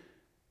day,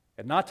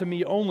 and not to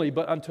me only,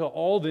 but unto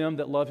all them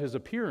that love his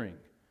appearing.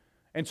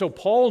 And so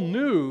Paul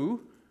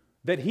knew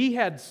that he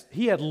had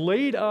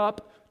laid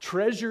up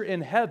treasure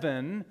in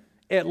heaven,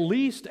 at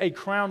least a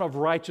crown of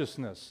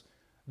righteousness,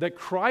 that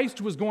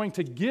Christ was going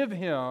to give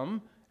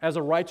him as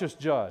a righteous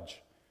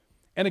judge.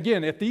 And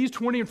again, if these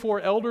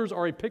 24 elders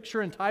are a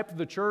picture and type of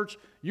the church,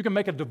 you can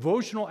make a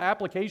devotional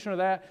application of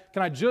that.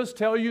 Can I just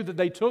tell you that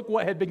they took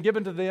what had been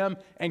given to them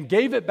and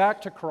gave it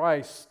back to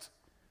Christ?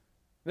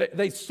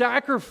 They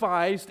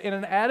sacrificed in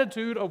an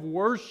attitude of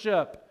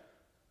worship.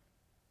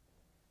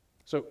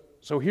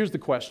 So here's the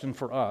question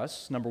for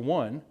us. Number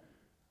one,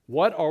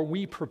 what are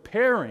we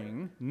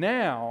preparing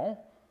now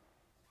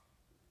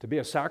to be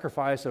a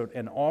sacrifice,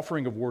 an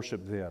offering of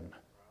worship then?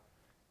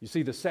 You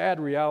see, the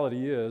sad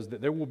reality is that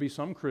there will be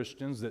some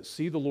Christians that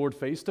see the Lord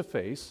face to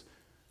face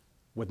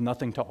with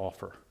nothing to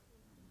offer.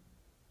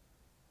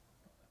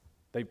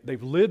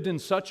 They've lived in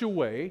such a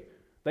way,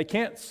 they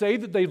can't say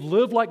that they've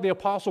lived like the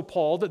Apostle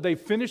Paul, that they've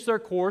finished their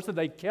course, that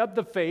they kept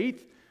the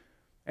faith,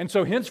 and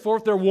so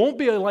henceforth there won't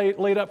be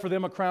laid up for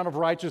them a crown of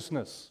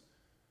righteousness.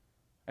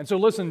 And so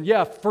listen,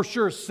 yeah, for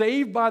sure,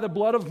 saved by the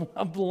blood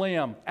of the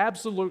Lamb,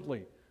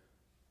 absolutely.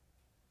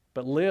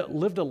 But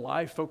lived a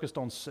life focused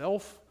on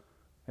self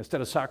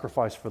instead of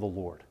sacrifice for the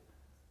Lord.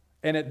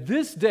 And at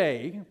this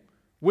day,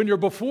 when you're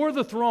before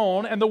the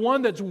throne and the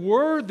one that's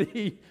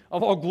worthy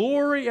of all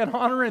glory and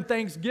honor and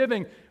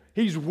thanksgiving,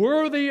 he's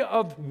worthy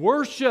of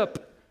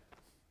worship,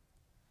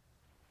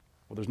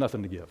 well, there's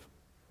nothing to give.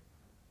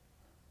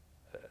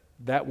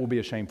 That will be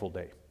a shameful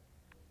day.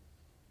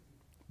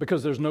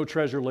 Because there's no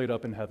treasure laid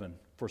up in heaven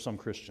for some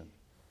Christian.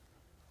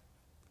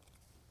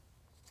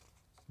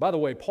 By the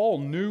way, Paul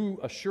knew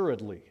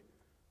assuredly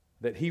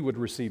that he would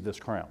receive this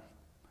crown.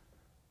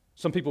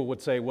 Some people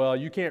would say, well,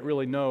 you can't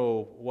really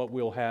know what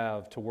we'll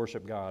have to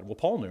worship God. Well,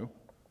 Paul knew.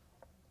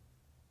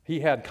 He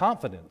had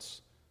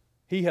confidence.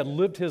 He had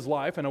lived his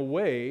life in a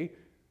way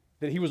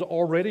that he was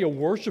already a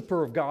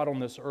worshiper of God on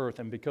this earth,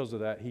 and because of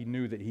that, he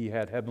knew that he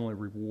had heavenly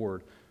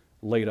reward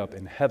laid up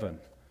in heaven.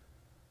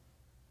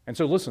 And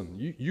so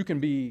listen, you can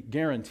be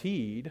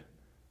guaranteed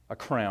a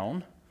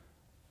crown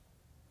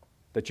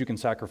that you can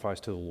sacrifice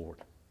to the Lord.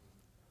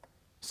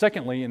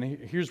 Secondly, and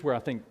here's where I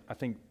think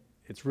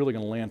it's really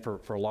going to land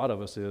for a lot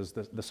of us, is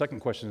the second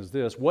question is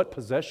this: what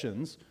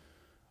possessions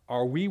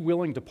are we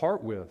willing to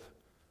part with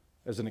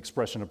as an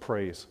expression of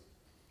praise?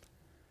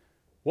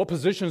 What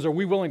positions are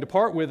we willing to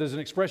part with as an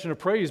expression of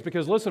praise?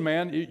 Because listen,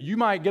 man, you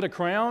might get a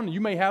crown,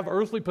 you may have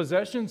earthly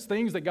possessions,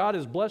 things that God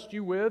has blessed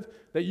you with,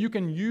 that you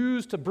can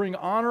use to bring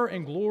honor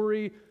and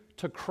glory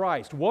to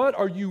Christ. What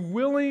are you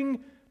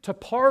willing to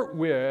part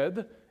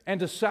with and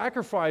to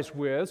sacrifice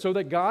with so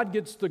that God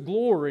gets the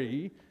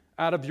glory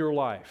out of your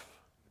life?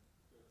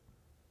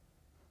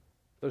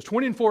 Those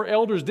 24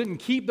 elders didn't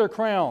keep their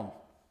crown.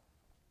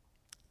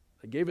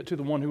 They gave it to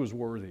the one who was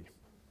worthy.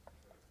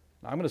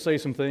 Now, I'm going to say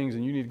some things,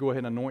 and you need to go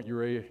ahead and anoint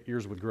your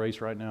ears with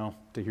grace right now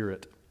to hear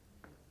it.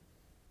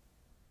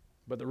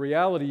 But the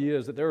reality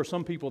is that there are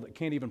some people that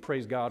can't even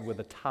praise God with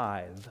a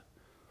tithe.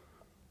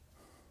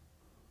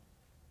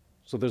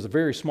 So there's a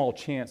very small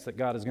chance that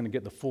God is going to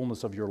get the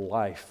fullness of your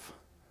life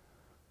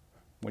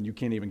when you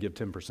can't even give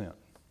 10%.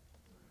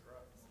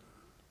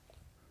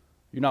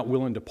 You're not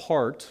willing to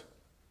part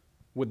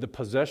with the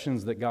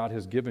possessions that God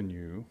has given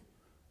you.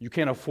 You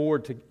can't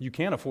afford to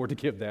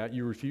give that.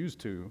 You refuse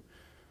to.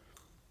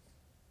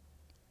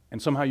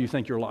 And somehow you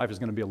think your life is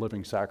going to be a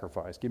living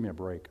sacrifice. Give me a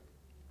break.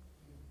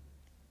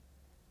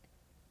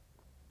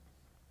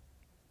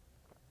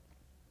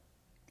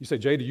 You say,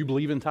 Jay, do you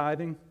believe in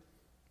tithing?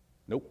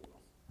 Nope.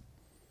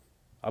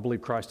 I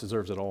believe Christ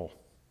deserves it all.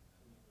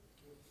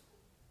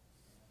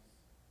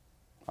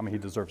 I mean, he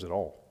deserves it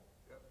all.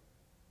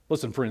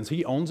 Listen, friends,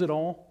 he owns it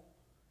all.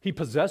 He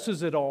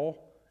possesses it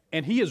all.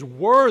 And he is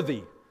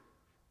worthy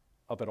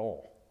of it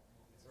all.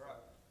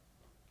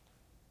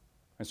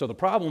 And so the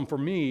problem for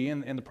me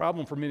and the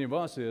problem for many of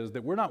us is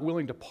that we're not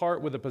willing to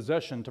part with a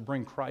possession to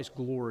bring Christ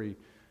glory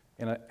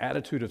in an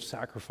attitude of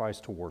sacrifice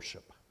to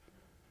worship.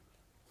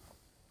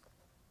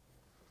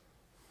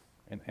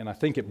 And I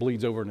think it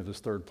bleeds over into this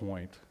third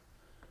point,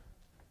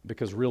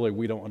 because really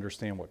we don't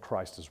understand what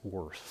Christ is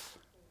worth.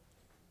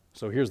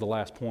 So here's the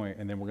last point,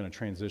 and then we're going to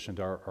transition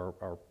to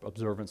our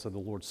observance of the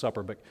Lord's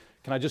Supper. But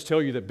can I just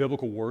tell you that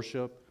biblical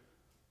worship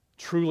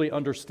truly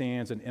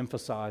understands and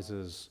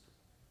emphasizes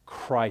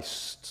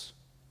Christ's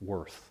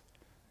worth.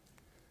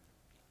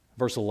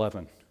 Verse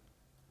 11.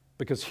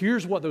 Because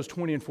here's what those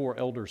 24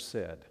 elders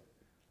said.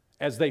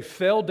 As they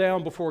fell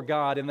down before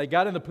God and they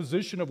got in the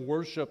position of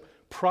worship,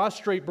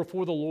 prostrate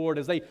before the Lord,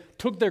 as they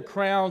took their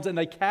crowns and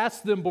they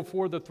cast them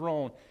before the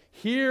throne,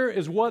 here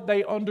is what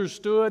they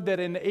understood that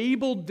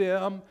enabled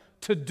them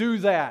to do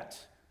that.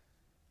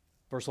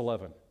 Verse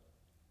 11.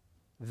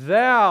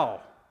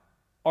 Thou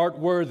art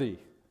worthy,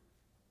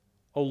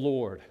 O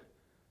Lord,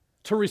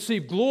 to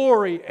receive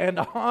glory and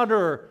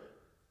honor,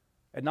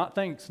 and not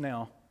thanks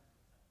now,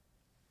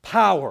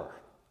 power.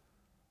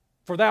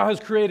 For thou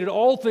hast created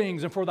all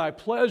things, and for thy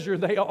pleasure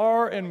they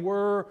are and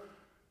were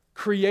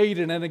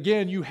created. And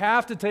again, you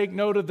have to take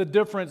note of the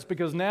difference,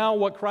 because now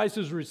what Christ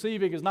is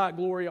receiving is not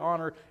glory,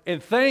 honor,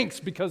 and thanks,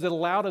 because it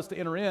allowed us to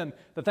enter in.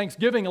 The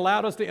thanksgiving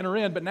allowed us to enter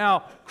in, but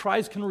now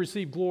Christ can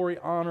receive glory,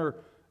 honor,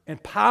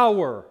 and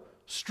power,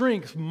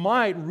 strength,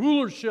 might,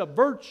 rulership,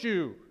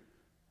 virtue,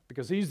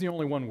 because he's the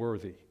only one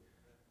worthy.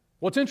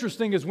 What's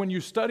interesting is when you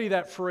study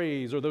that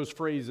phrase, or those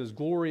phrases,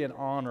 glory and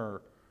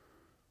honor,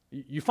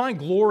 you find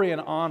glory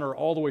and honor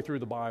all the way through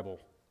the Bible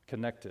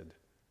connected.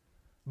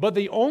 But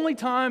the only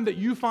time that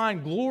you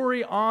find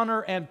glory,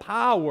 honor, and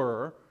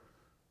power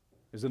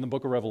is in the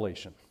book of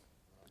Revelation.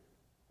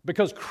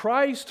 Because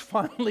Christ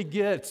finally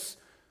gets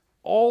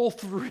all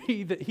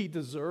three that he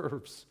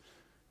deserves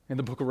in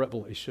the book of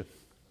Revelation.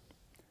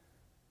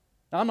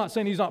 Now, I'm not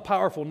saying he's not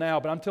powerful now,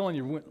 but I'm telling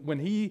you, when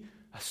he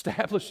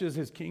establishes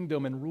his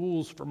kingdom and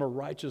rules from a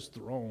righteous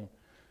throne,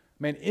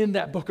 man, in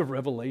that book of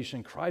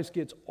Revelation, Christ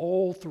gets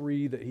all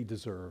three that he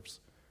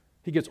deserves.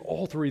 He gets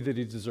all three that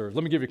he deserves.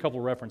 Let me give you a couple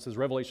of references.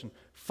 Revelation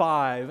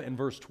 5 and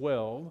verse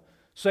 12,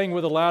 saying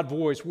with a loud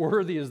voice,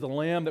 worthy is the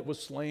Lamb that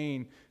was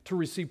slain to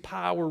receive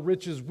power,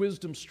 riches,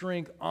 wisdom,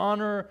 strength,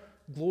 honor,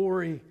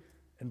 glory,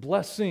 and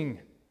blessing.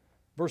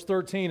 Verse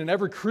 13, and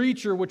every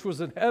creature which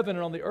was in heaven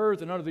and on the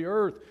earth and under the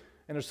earth,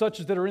 and are such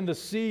as that are in the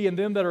sea, and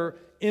them that are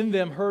in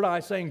them heard I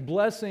saying,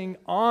 blessing,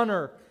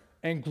 honor,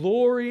 and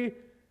glory,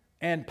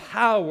 and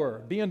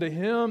power be unto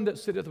him that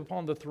sitteth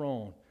upon the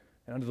throne,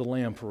 and unto the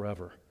Lamb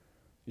forever.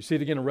 You see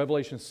it again in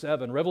Revelation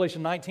 7.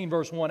 Revelation 19,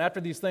 verse 1,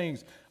 after these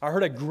things, I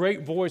heard a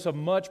great voice of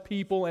much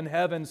people in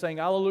heaven saying,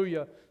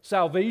 Hallelujah,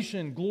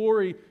 salvation,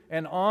 glory,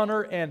 and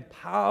honor, and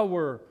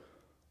power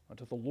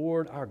unto the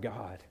Lord our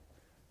God.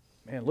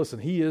 Man, listen,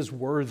 he is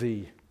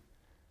worthy.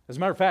 As a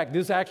matter of fact,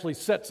 this actually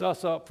sets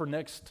us up for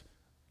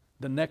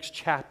the next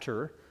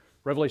chapter,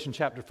 Revelation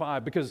chapter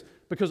 5, because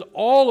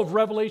all of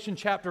Revelation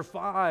chapter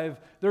 5,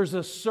 there's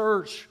a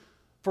search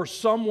for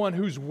someone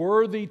who's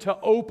worthy to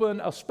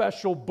open a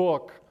special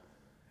book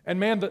And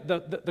man,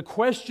 the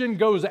question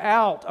goes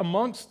out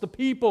amongst the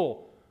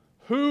people.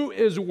 Who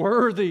is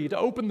worthy to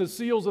open the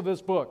seals of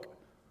this book?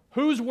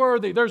 Who's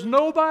worthy? There's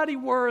nobody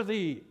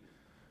worthy.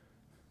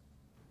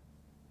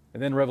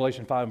 And then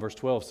Revelation 5 and verse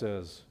 12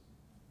 says,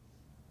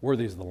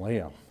 worthy is the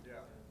Lamb.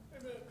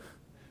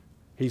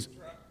 He's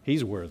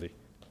worthy.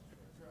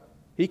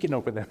 He can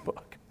open that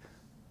book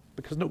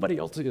because nobody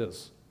else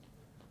is.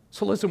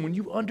 So listen, when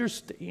you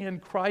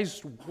understand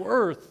Christ's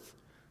worth,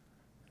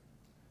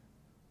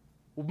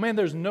 well, man,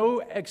 there's no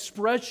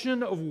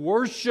expression of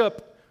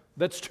worship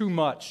that's too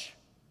much.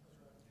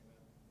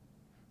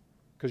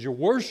 Because your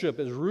worship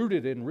is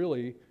rooted in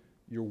really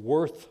your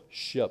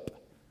worthship.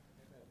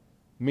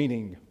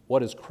 Meaning,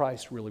 what is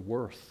Christ really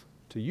worth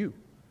to you?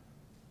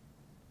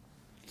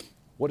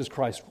 What is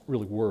Christ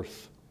really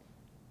worth?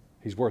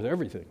 He's worth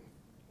everything.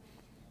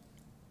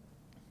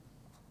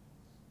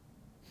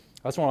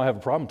 That's why I have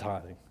a problem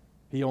tithing.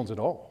 He owns it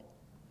all.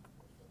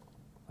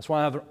 That's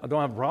why I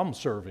don't have a problem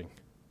serving.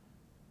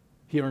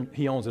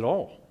 He owns it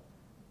all.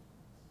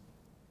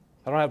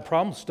 I don't have a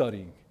problem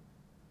studying.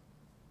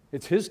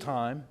 It's His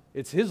time.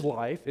 It's His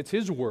life. It's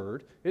His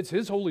Word. It's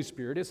His Holy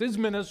Spirit. It's His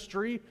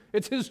ministry.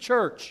 It's His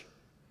church.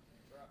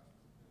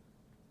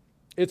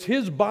 It's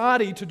His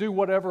body to do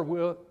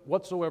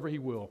whatsoever He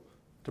will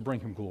to bring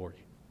Him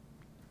glory.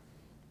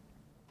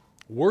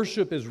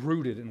 Worship is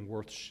rooted in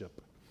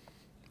worship.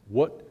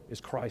 What is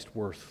Christ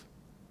worth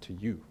to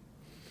you?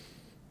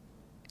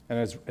 And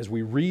as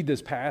we read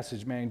this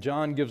passage, man,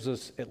 John gives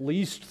us at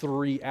least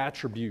 3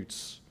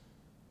 attributes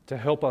to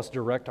help us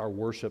direct our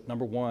worship.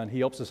 Number 1, he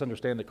helps us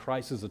understand that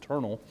Christ is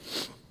eternal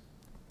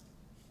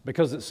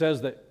because it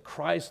says that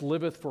Christ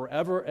liveth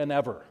forever and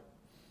ever.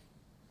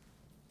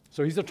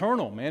 So He's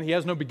eternal, man. He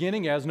has no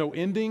beginning, He has no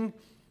ending.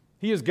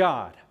 He is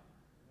God.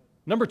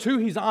 Number 2,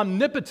 He's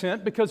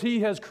omnipotent because He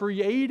has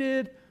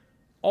created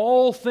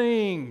all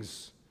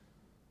things.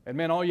 And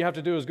man, all you have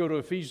to do is go to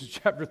Ephesians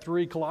chapter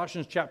 3,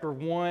 Colossians chapter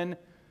 1.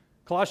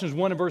 Colossians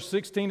 1 and verse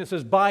 16, it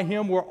says, by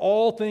Him were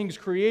all things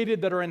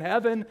created that are in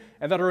heaven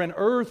and that are in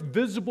earth,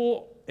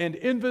 visible and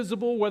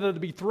invisible, whether it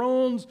be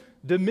thrones,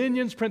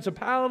 dominions,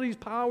 principalities,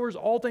 powers,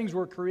 all things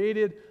were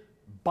created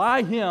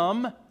by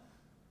Him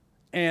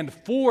and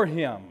for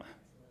Him.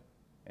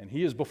 And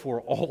He is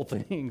before all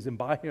things, and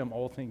by Him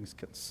all things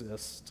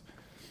consist.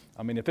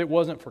 I mean, if it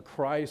wasn't for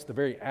Christ, the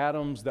very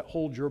atoms that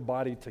hold your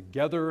body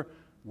together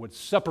would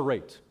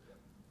separate.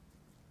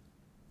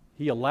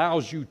 He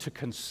allows you to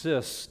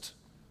consist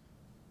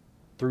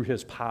through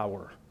His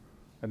power.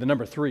 And then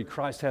number 3,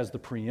 Christ has the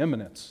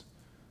preeminence.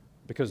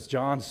 Because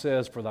John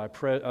says, for thy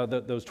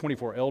those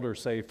 24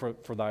 elders say,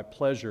 for thy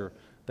pleasure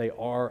they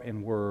are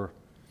and were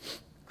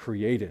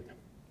created.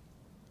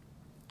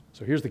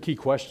 So here's the key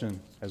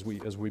question as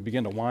we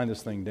begin to wind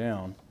this thing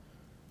down.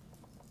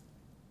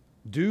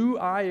 Do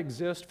I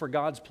exist for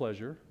God's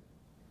pleasure,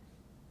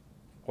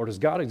 or does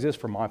God exist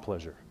for my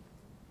pleasure?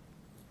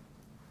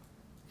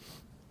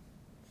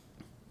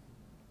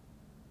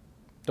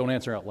 Don't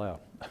answer out loud.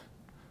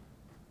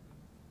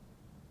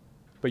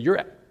 But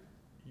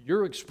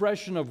your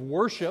expression of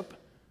worship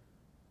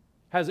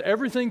has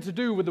everything to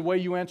do with the way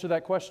you answer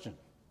that question.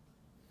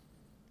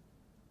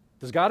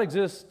 Does God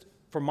exist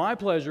for my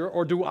pleasure,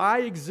 or do I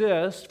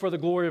exist for the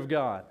glory of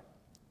God?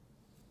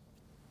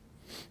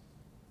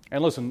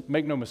 And listen,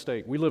 make no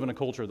mistake, we live in a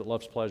culture that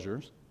loves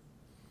pleasures.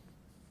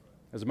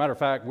 As a matter of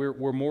fact,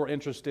 we're more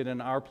interested in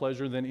our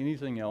pleasure than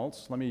anything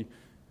else. Let me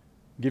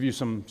give you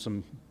some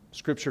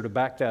scripture to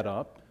back that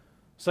up.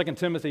 2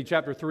 Timothy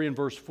chapter 3 and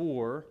verse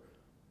 4,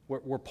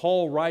 where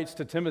Paul writes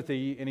to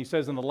Timothy, and he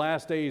says, in the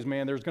last days,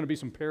 man, there's going to be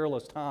some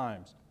perilous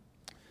times.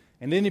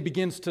 And then he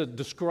begins to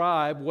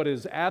describe what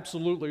is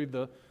absolutely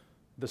the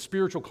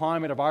spiritual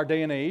climate of our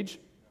day and age.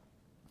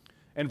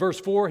 In verse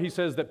 4, he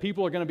says that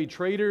people are going to be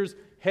traitors,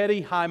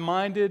 heady,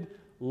 high-minded,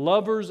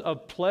 lovers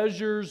of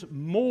pleasures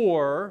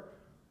more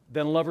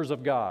than lovers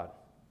of God.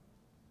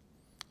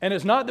 And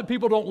it's not that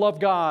people don't love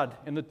God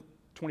in the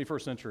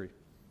 21st century.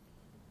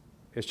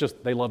 It's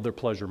just they love their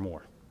pleasure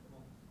more.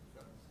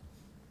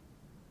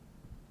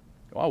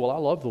 Oh, well, I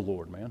love the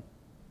Lord, man.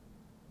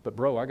 But,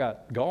 bro, I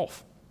got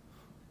golf.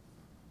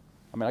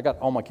 I mean, I got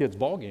all my kids'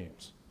 ball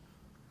games.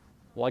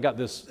 Well, I got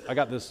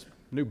this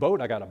new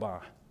boat I got to buy.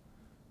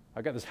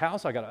 I got this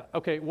house I got to,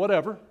 okay,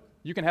 whatever.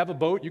 You can have a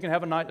boat, you can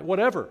have a night,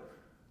 whatever.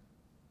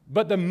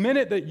 But the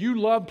minute that you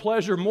love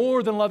pleasure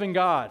more than loving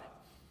God,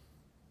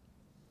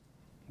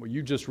 well,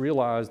 you just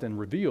realized and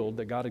revealed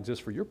that God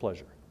exists for your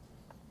pleasure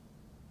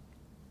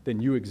than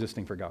you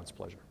existing for God's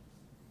pleasure.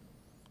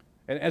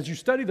 And as you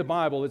study the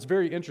Bible, it's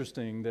very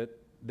interesting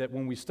that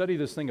when we study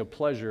this thing of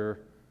pleasure,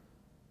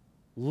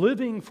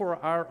 living for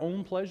our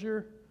own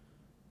pleasure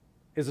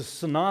is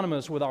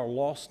synonymous with our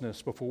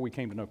lostness before we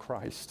came to know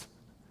Christ.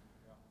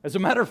 As a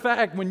matter of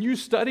fact, when you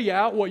study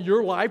out what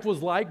your life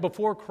was like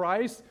before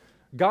Christ,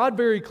 God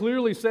very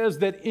clearly says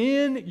that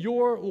in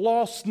your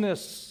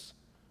lostness,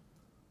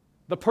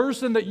 the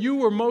person that you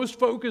were most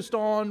focused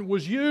on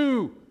was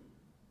you.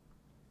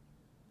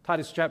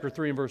 Titus chapter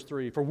 3 and verse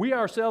 3, for we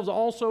ourselves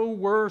also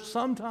were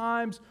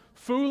sometimes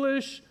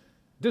foolish,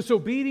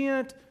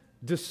 disobedient,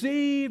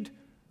 deceived,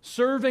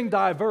 serving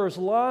diverse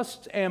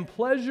lusts and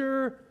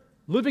pleasure,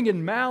 living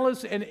in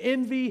malice and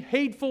envy,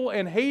 hateful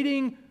and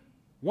hating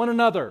one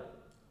another.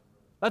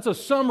 That's a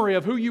summary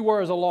of who you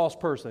were as a lost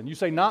person. You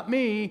say, not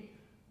me.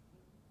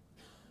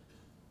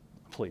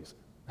 Please.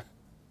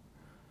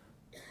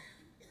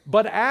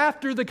 But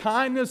after the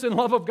kindness and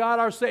love of God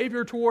our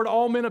Savior toward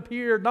all men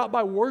appeared, not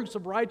by works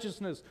of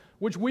righteousness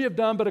which we have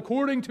done, but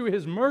according to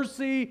His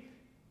mercy,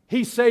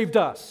 He saved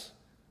us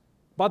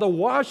by the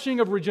washing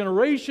of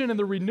regeneration and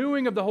the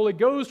renewing of the Holy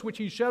Ghost, which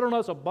He shed on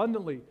us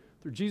abundantly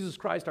through Jesus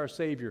Christ our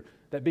Savior,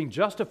 that being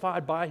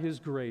justified by His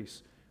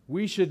grace,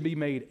 we should be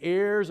made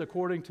heirs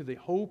according to the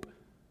hope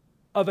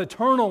of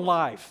eternal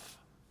life,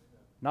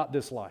 not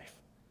this life.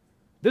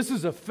 This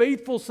is a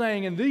faithful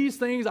saying, and these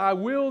things I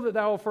will that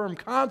thou affirm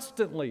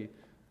constantly,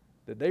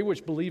 that they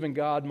which believe in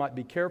God might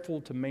be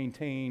careful to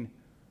maintain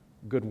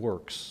good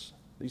works.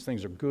 These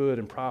things are good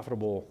and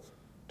profitable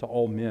to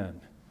all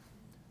men.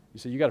 You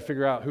see, you got to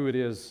figure out who it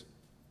is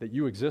that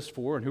you exist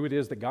for and who it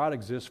is that God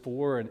exists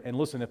for. And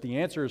listen, if the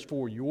answer is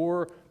for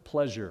your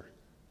pleasure,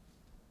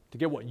 to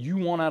get what you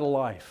want out of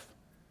life,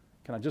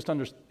 can I just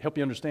help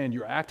you understand,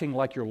 you're acting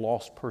like your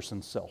lost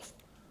person self.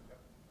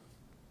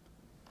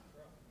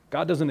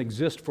 God doesn't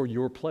exist for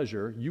your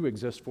pleasure. You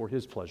exist for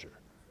His pleasure.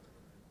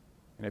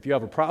 And if you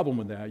have a problem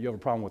with that, you have a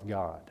problem with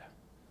God.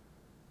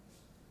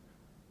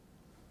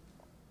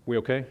 We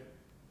okay?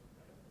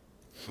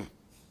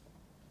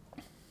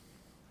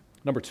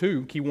 Number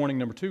two, key warning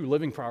number two,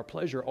 living for our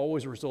pleasure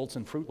always results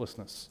in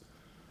fruitlessness.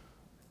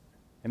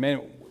 And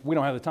man, we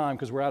don't have the time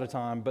because we're out of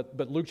time,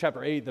 but Luke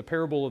chapter 8, the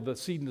parable of the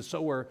seed and the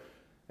sower,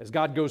 as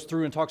God goes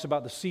through and talks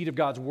about the seed of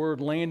God's word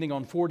landing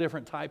on 4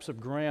 different types of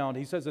ground,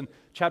 He says in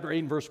chapter 8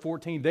 and verse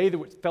 14, they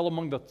that fell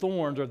among the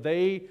thorns are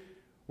they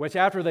which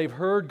after they've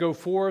heard go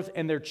forth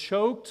and they're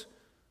choked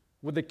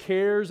with the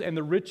cares and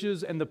the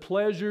riches and the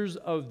pleasures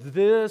of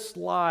this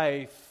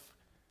life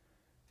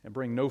and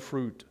bring no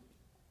fruit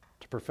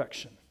to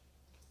perfection.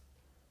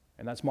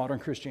 And that's modern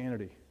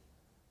Christianity.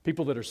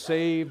 People that are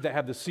saved, that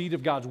have the seed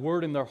of God's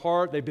word in their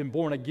heart, they've been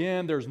born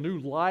again, there's new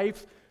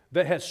life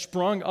that has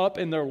sprung up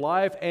in their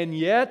life, and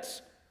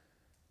yet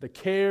the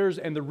cares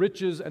and the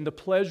riches and the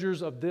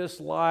pleasures of this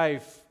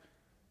life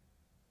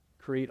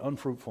create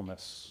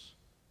unfruitfulness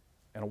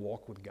and a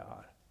walk with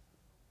God.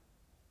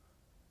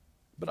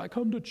 But I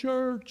come to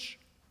church.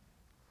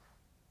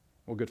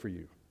 Well, good for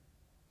you.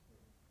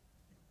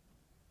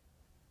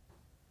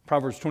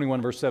 Proverbs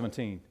 21, verse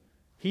 17.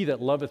 He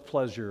that loveth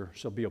pleasure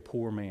shall be a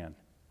poor man,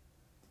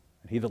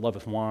 and he that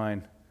loveth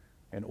wine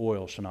and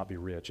oil shall not be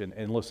rich.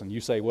 And listen,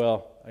 you say,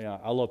 well, yeah,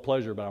 I love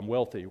pleasure, but I'm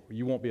wealthy.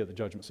 You won't be at the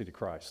judgment seat of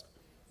Christ.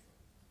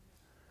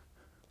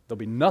 There'll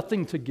be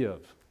nothing to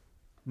give,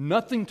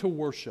 nothing to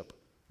worship,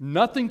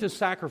 nothing to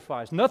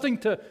sacrifice, nothing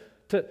to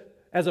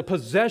as a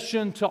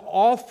possession to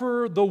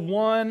offer the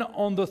one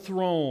on the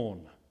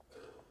throne.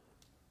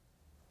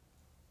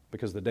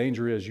 Because the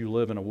danger is you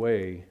live in a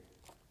way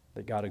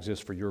that God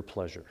exists for your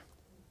pleasure.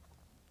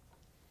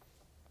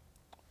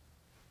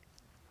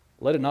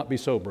 Let it not be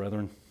so,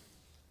 brethren.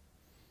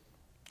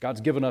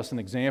 God's given us an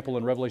example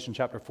in Revelation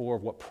chapter 4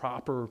 of what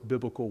proper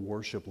biblical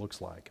worship looks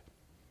like.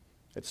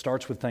 It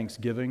starts with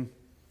thanksgiving.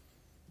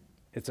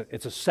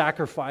 It's a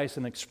sacrifice,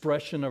 an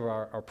expression of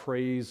our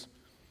praise.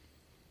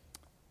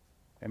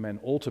 And then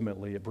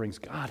ultimately it brings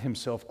God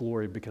Himself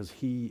glory because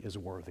He is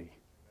worthy.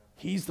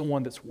 He's the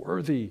one that's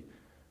worthy.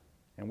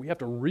 And we have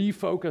to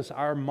refocus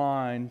our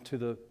mind to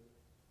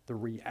the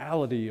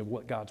reality of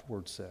what God's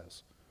Word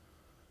says.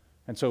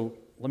 And so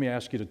let me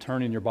ask you to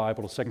turn in your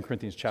Bible to 2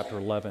 Corinthians chapter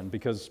 11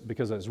 because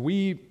as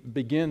we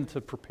begin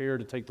to prepare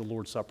to take the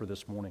Lord's Supper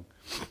this morning,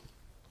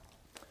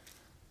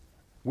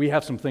 we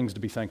have some things to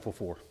be thankful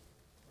for.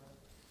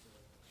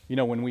 You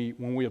know, when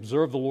we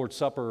observe the Lord's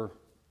Supper,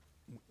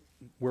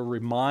 we're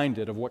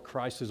reminded of what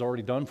Christ has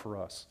already done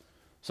for us.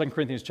 2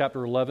 Corinthians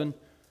chapter 11,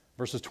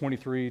 verses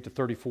 23 to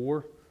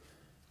 34.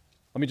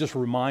 Let me just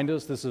remind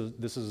us, this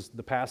is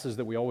the passage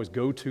that we always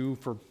go to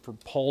for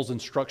Paul's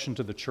instruction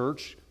to the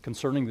church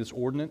concerning this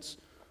ordinance.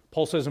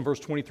 Paul says in verse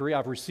 23,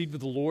 I've received of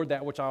the Lord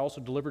that which I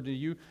also delivered to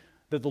you,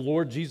 that the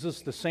Lord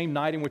Jesus, the same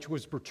night in which he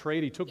was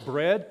betrayed, He took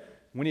bread.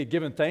 When He had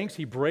given thanks,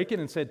 He brake it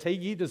and said,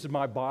 Take, eat, this is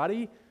my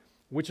body,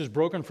 which is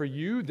broken for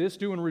you. This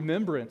do in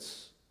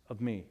remembrance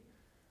of me.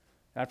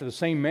 After the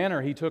same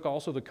manner, He took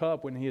also the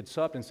cup when He had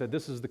supped and said,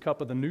 This is the cup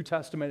of the New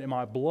Testament in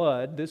my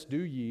blood. This do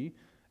ye,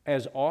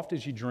 as oft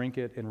as ye drink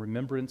it in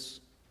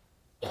remembrance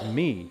of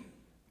me.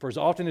 For as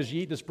often as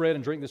ye eat this bread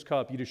and drink this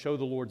cup, ye do show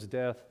the Lord's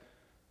death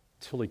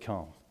till He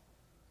come.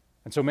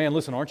 And so, man,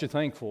 listen, aren't you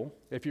thankful?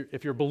 If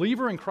you're a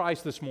believer in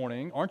Christ this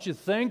morning, aren't you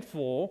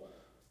thankful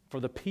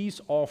for the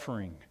peace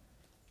offering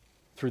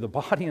through the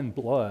body and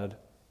blood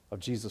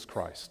of Jesus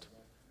Christ?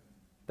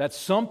 That's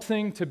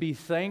something to be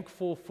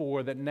thankful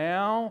for, that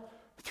now,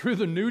 through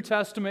the New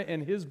Testament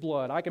and His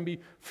blood, I can be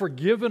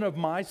forgiven of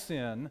my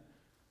sin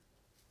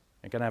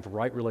and can have a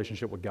right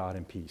relationship with God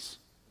in peace.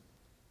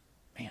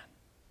 Man,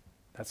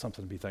 that's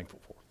something to be thankful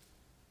for.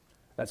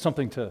 That's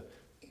something to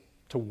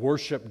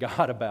worship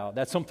God about.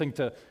 That's something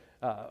to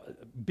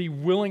be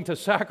willing to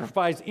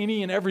sacrifice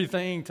any and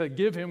everything to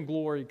give him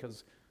glory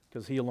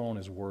because he alone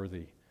is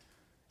worthy.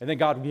 And then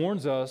God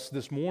warns us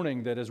this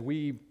morning that as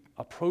we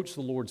approach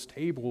the Lord's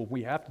table,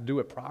 we have to do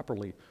it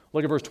properly.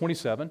 Look at verse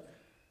 27. It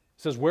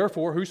says,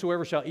 "Wherefore,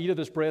 whosoever shall eat of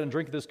this bread and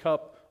drink of this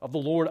cup of the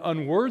Lord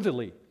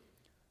unworthily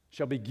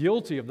shall be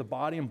guilty of the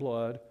body and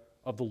blood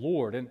of the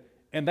Lord."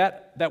 And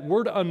that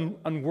word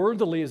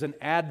unworthily is an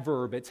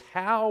adverb. It's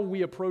how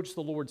we approach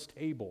the Lord's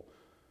table.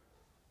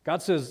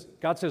 God says,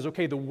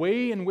 okay, the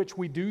way in which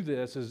we do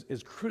this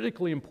is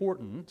critically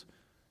important.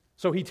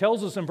 So he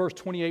tells us in verse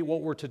 28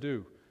 what we're to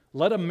do.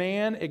 Let a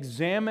man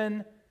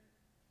examine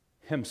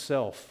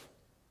himself.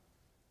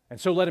 And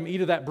so let him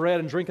eat of that bread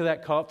and drink of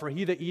that cup, for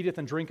he that eateth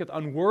and drinketh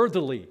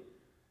unworthily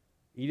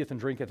eateth and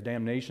drinketh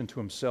damnation to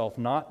himself,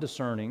 not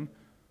discerning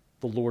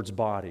the Lord's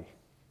body.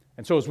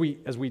 And so as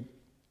we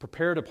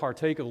prepare to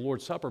partake of the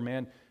Lord's Supper,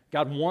 man,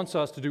 God wants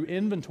us to do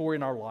inventory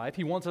in our life.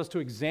 He wants us to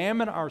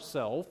examine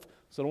ourselves.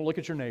 So don't look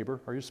at your neighbor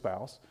or your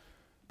spouse.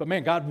 But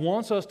man, God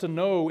wants us to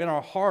know in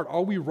our heart,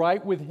 are we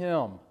right with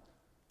Him?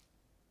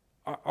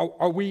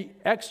 Are we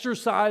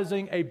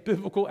exercising a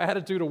biblical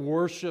attitude of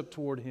worship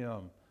toward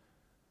Him?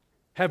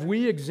 Have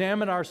we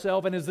examined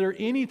ourselves, and is there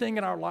anything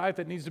in our life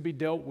that needs to be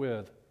dealt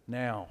with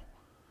now?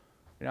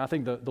 And I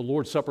think the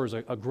Lord's Supper is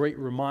a great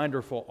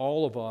reminder for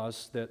all of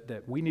us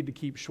that we need to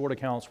keep short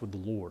accounts with the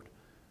Lord.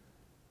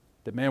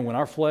 That, man, when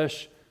our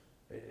flesh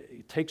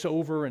takes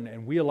over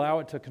and we allow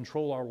it to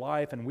control our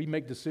life and we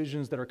make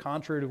decisions that are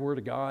contrary to the Word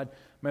of God,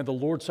 man, the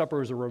Lord's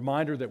Supper is a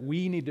reminder that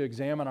we need to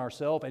examine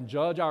ourselves and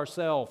judge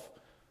ourselves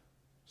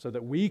so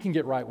that we can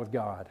get right with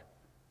God.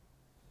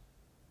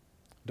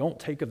 Don't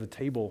take of the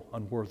table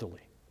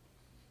unworthily.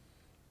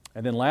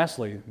 And then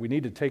lastly, we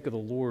need to take of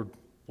the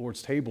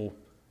Lord's table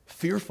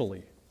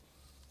fearfully.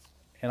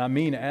 And I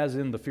mean as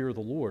in the fear of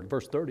the Lord.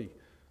 Verse 30,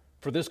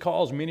 "For this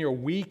cause many are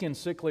weak and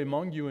sickly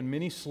among you, and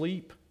many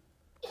sleep.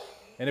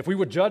 And if we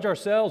would judge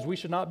ourselves, we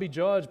should not be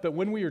judged. But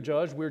when we are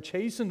judged, we are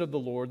chastened of the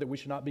Lord, that we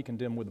should not be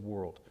condemned with the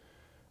world.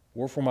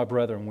 Wherefore, my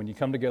brethren, when you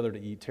come together to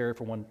eat, tarry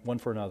for one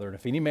for another. And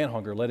if any man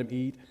hunger, let him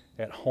eat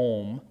at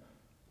home,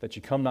 that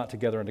you come not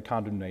together into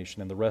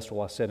condemnation. And the rest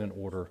will I set in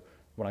order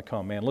when I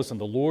come." Man, listen,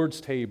 the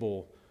Lord's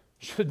table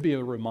should be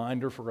a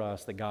reminder for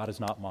us that God is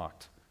not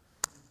mocked.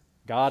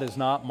 God is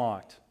not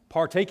mocked.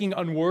 Partaking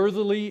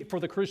unworthily for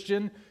the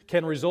Christian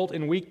can result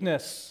in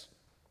weakness.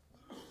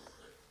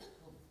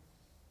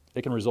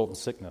 It can result in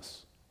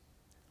sickness.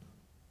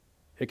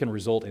 It can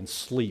result in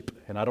sleep.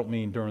 And I don't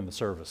mean during the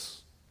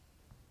service.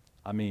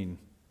 I mean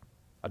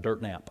a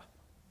dirt nap.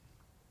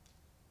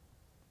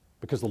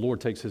 Because the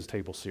Lord takes His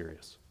table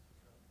serious.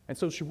 And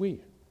so should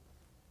we.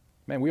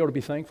 Man, we ought to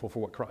be thankful for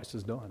what Christ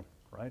has done,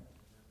 right?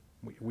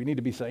 We need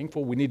to be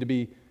thankful. We need to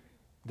be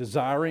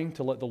desiring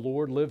to let the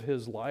Lord live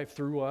His life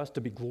through us,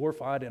 to be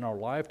glorified in our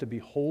life, to be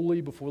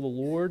holy before the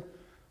Lord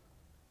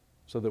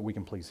so that we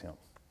can please Him.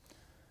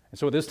 And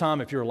so at this time,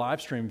 if you're a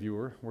live stream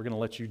viewer, we're going to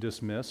let you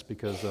dismiss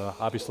because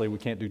obviously we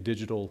can't do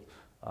digital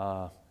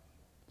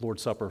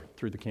Lord's Supper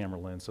through the camera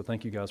lens. So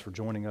thank you guys for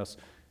joining us,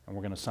 and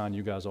we're going to sign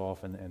you guys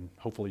off, and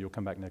hopefully you'll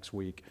come back next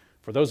week.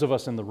 For those of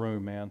us in the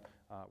room, man,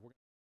 we're